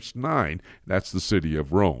 That's verse 9. That's the city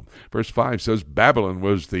of Rome. Verse 5 says Babylon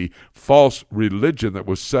was the false religion that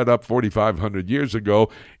was set up 4,500 years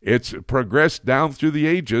ago. It's progressed down through the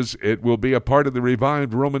ages. It will be a part of the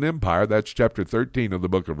revived Roman Empire. That's chapter 13 of the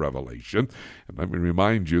book of Revelation. And let me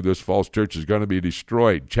remind you, this false church is going to be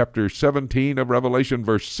destroyed. Chapter 17 of Revelation,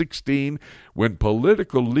 verse 16, when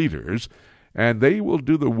political leaders, and they will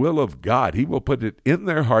do the will of God. He will put it in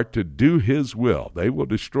their heart to do His will. They will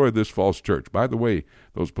destroy this false church. By the way,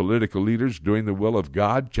 those political leaders doing the will of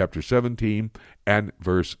God, chapter 17 and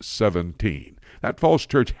verse 17. That false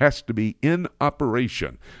church has to be in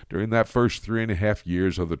operation during that first 3.5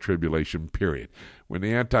 years of the tribulation period. When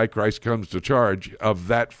the Antichrist comes to charge of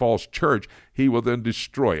that false church, he will then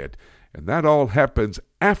destroy it. And that all happens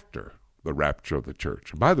after the rapture of the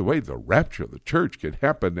church. And by the way, the rapture of the church can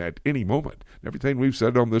happen at any moment. Everything we've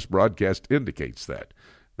said on this broadcast indicates that.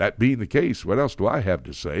 That being the case, what else do I have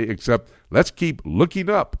to say except let's keep looking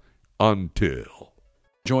up until.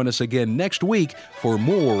 Join us again next week for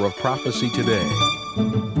more of Prophecy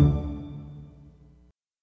Today.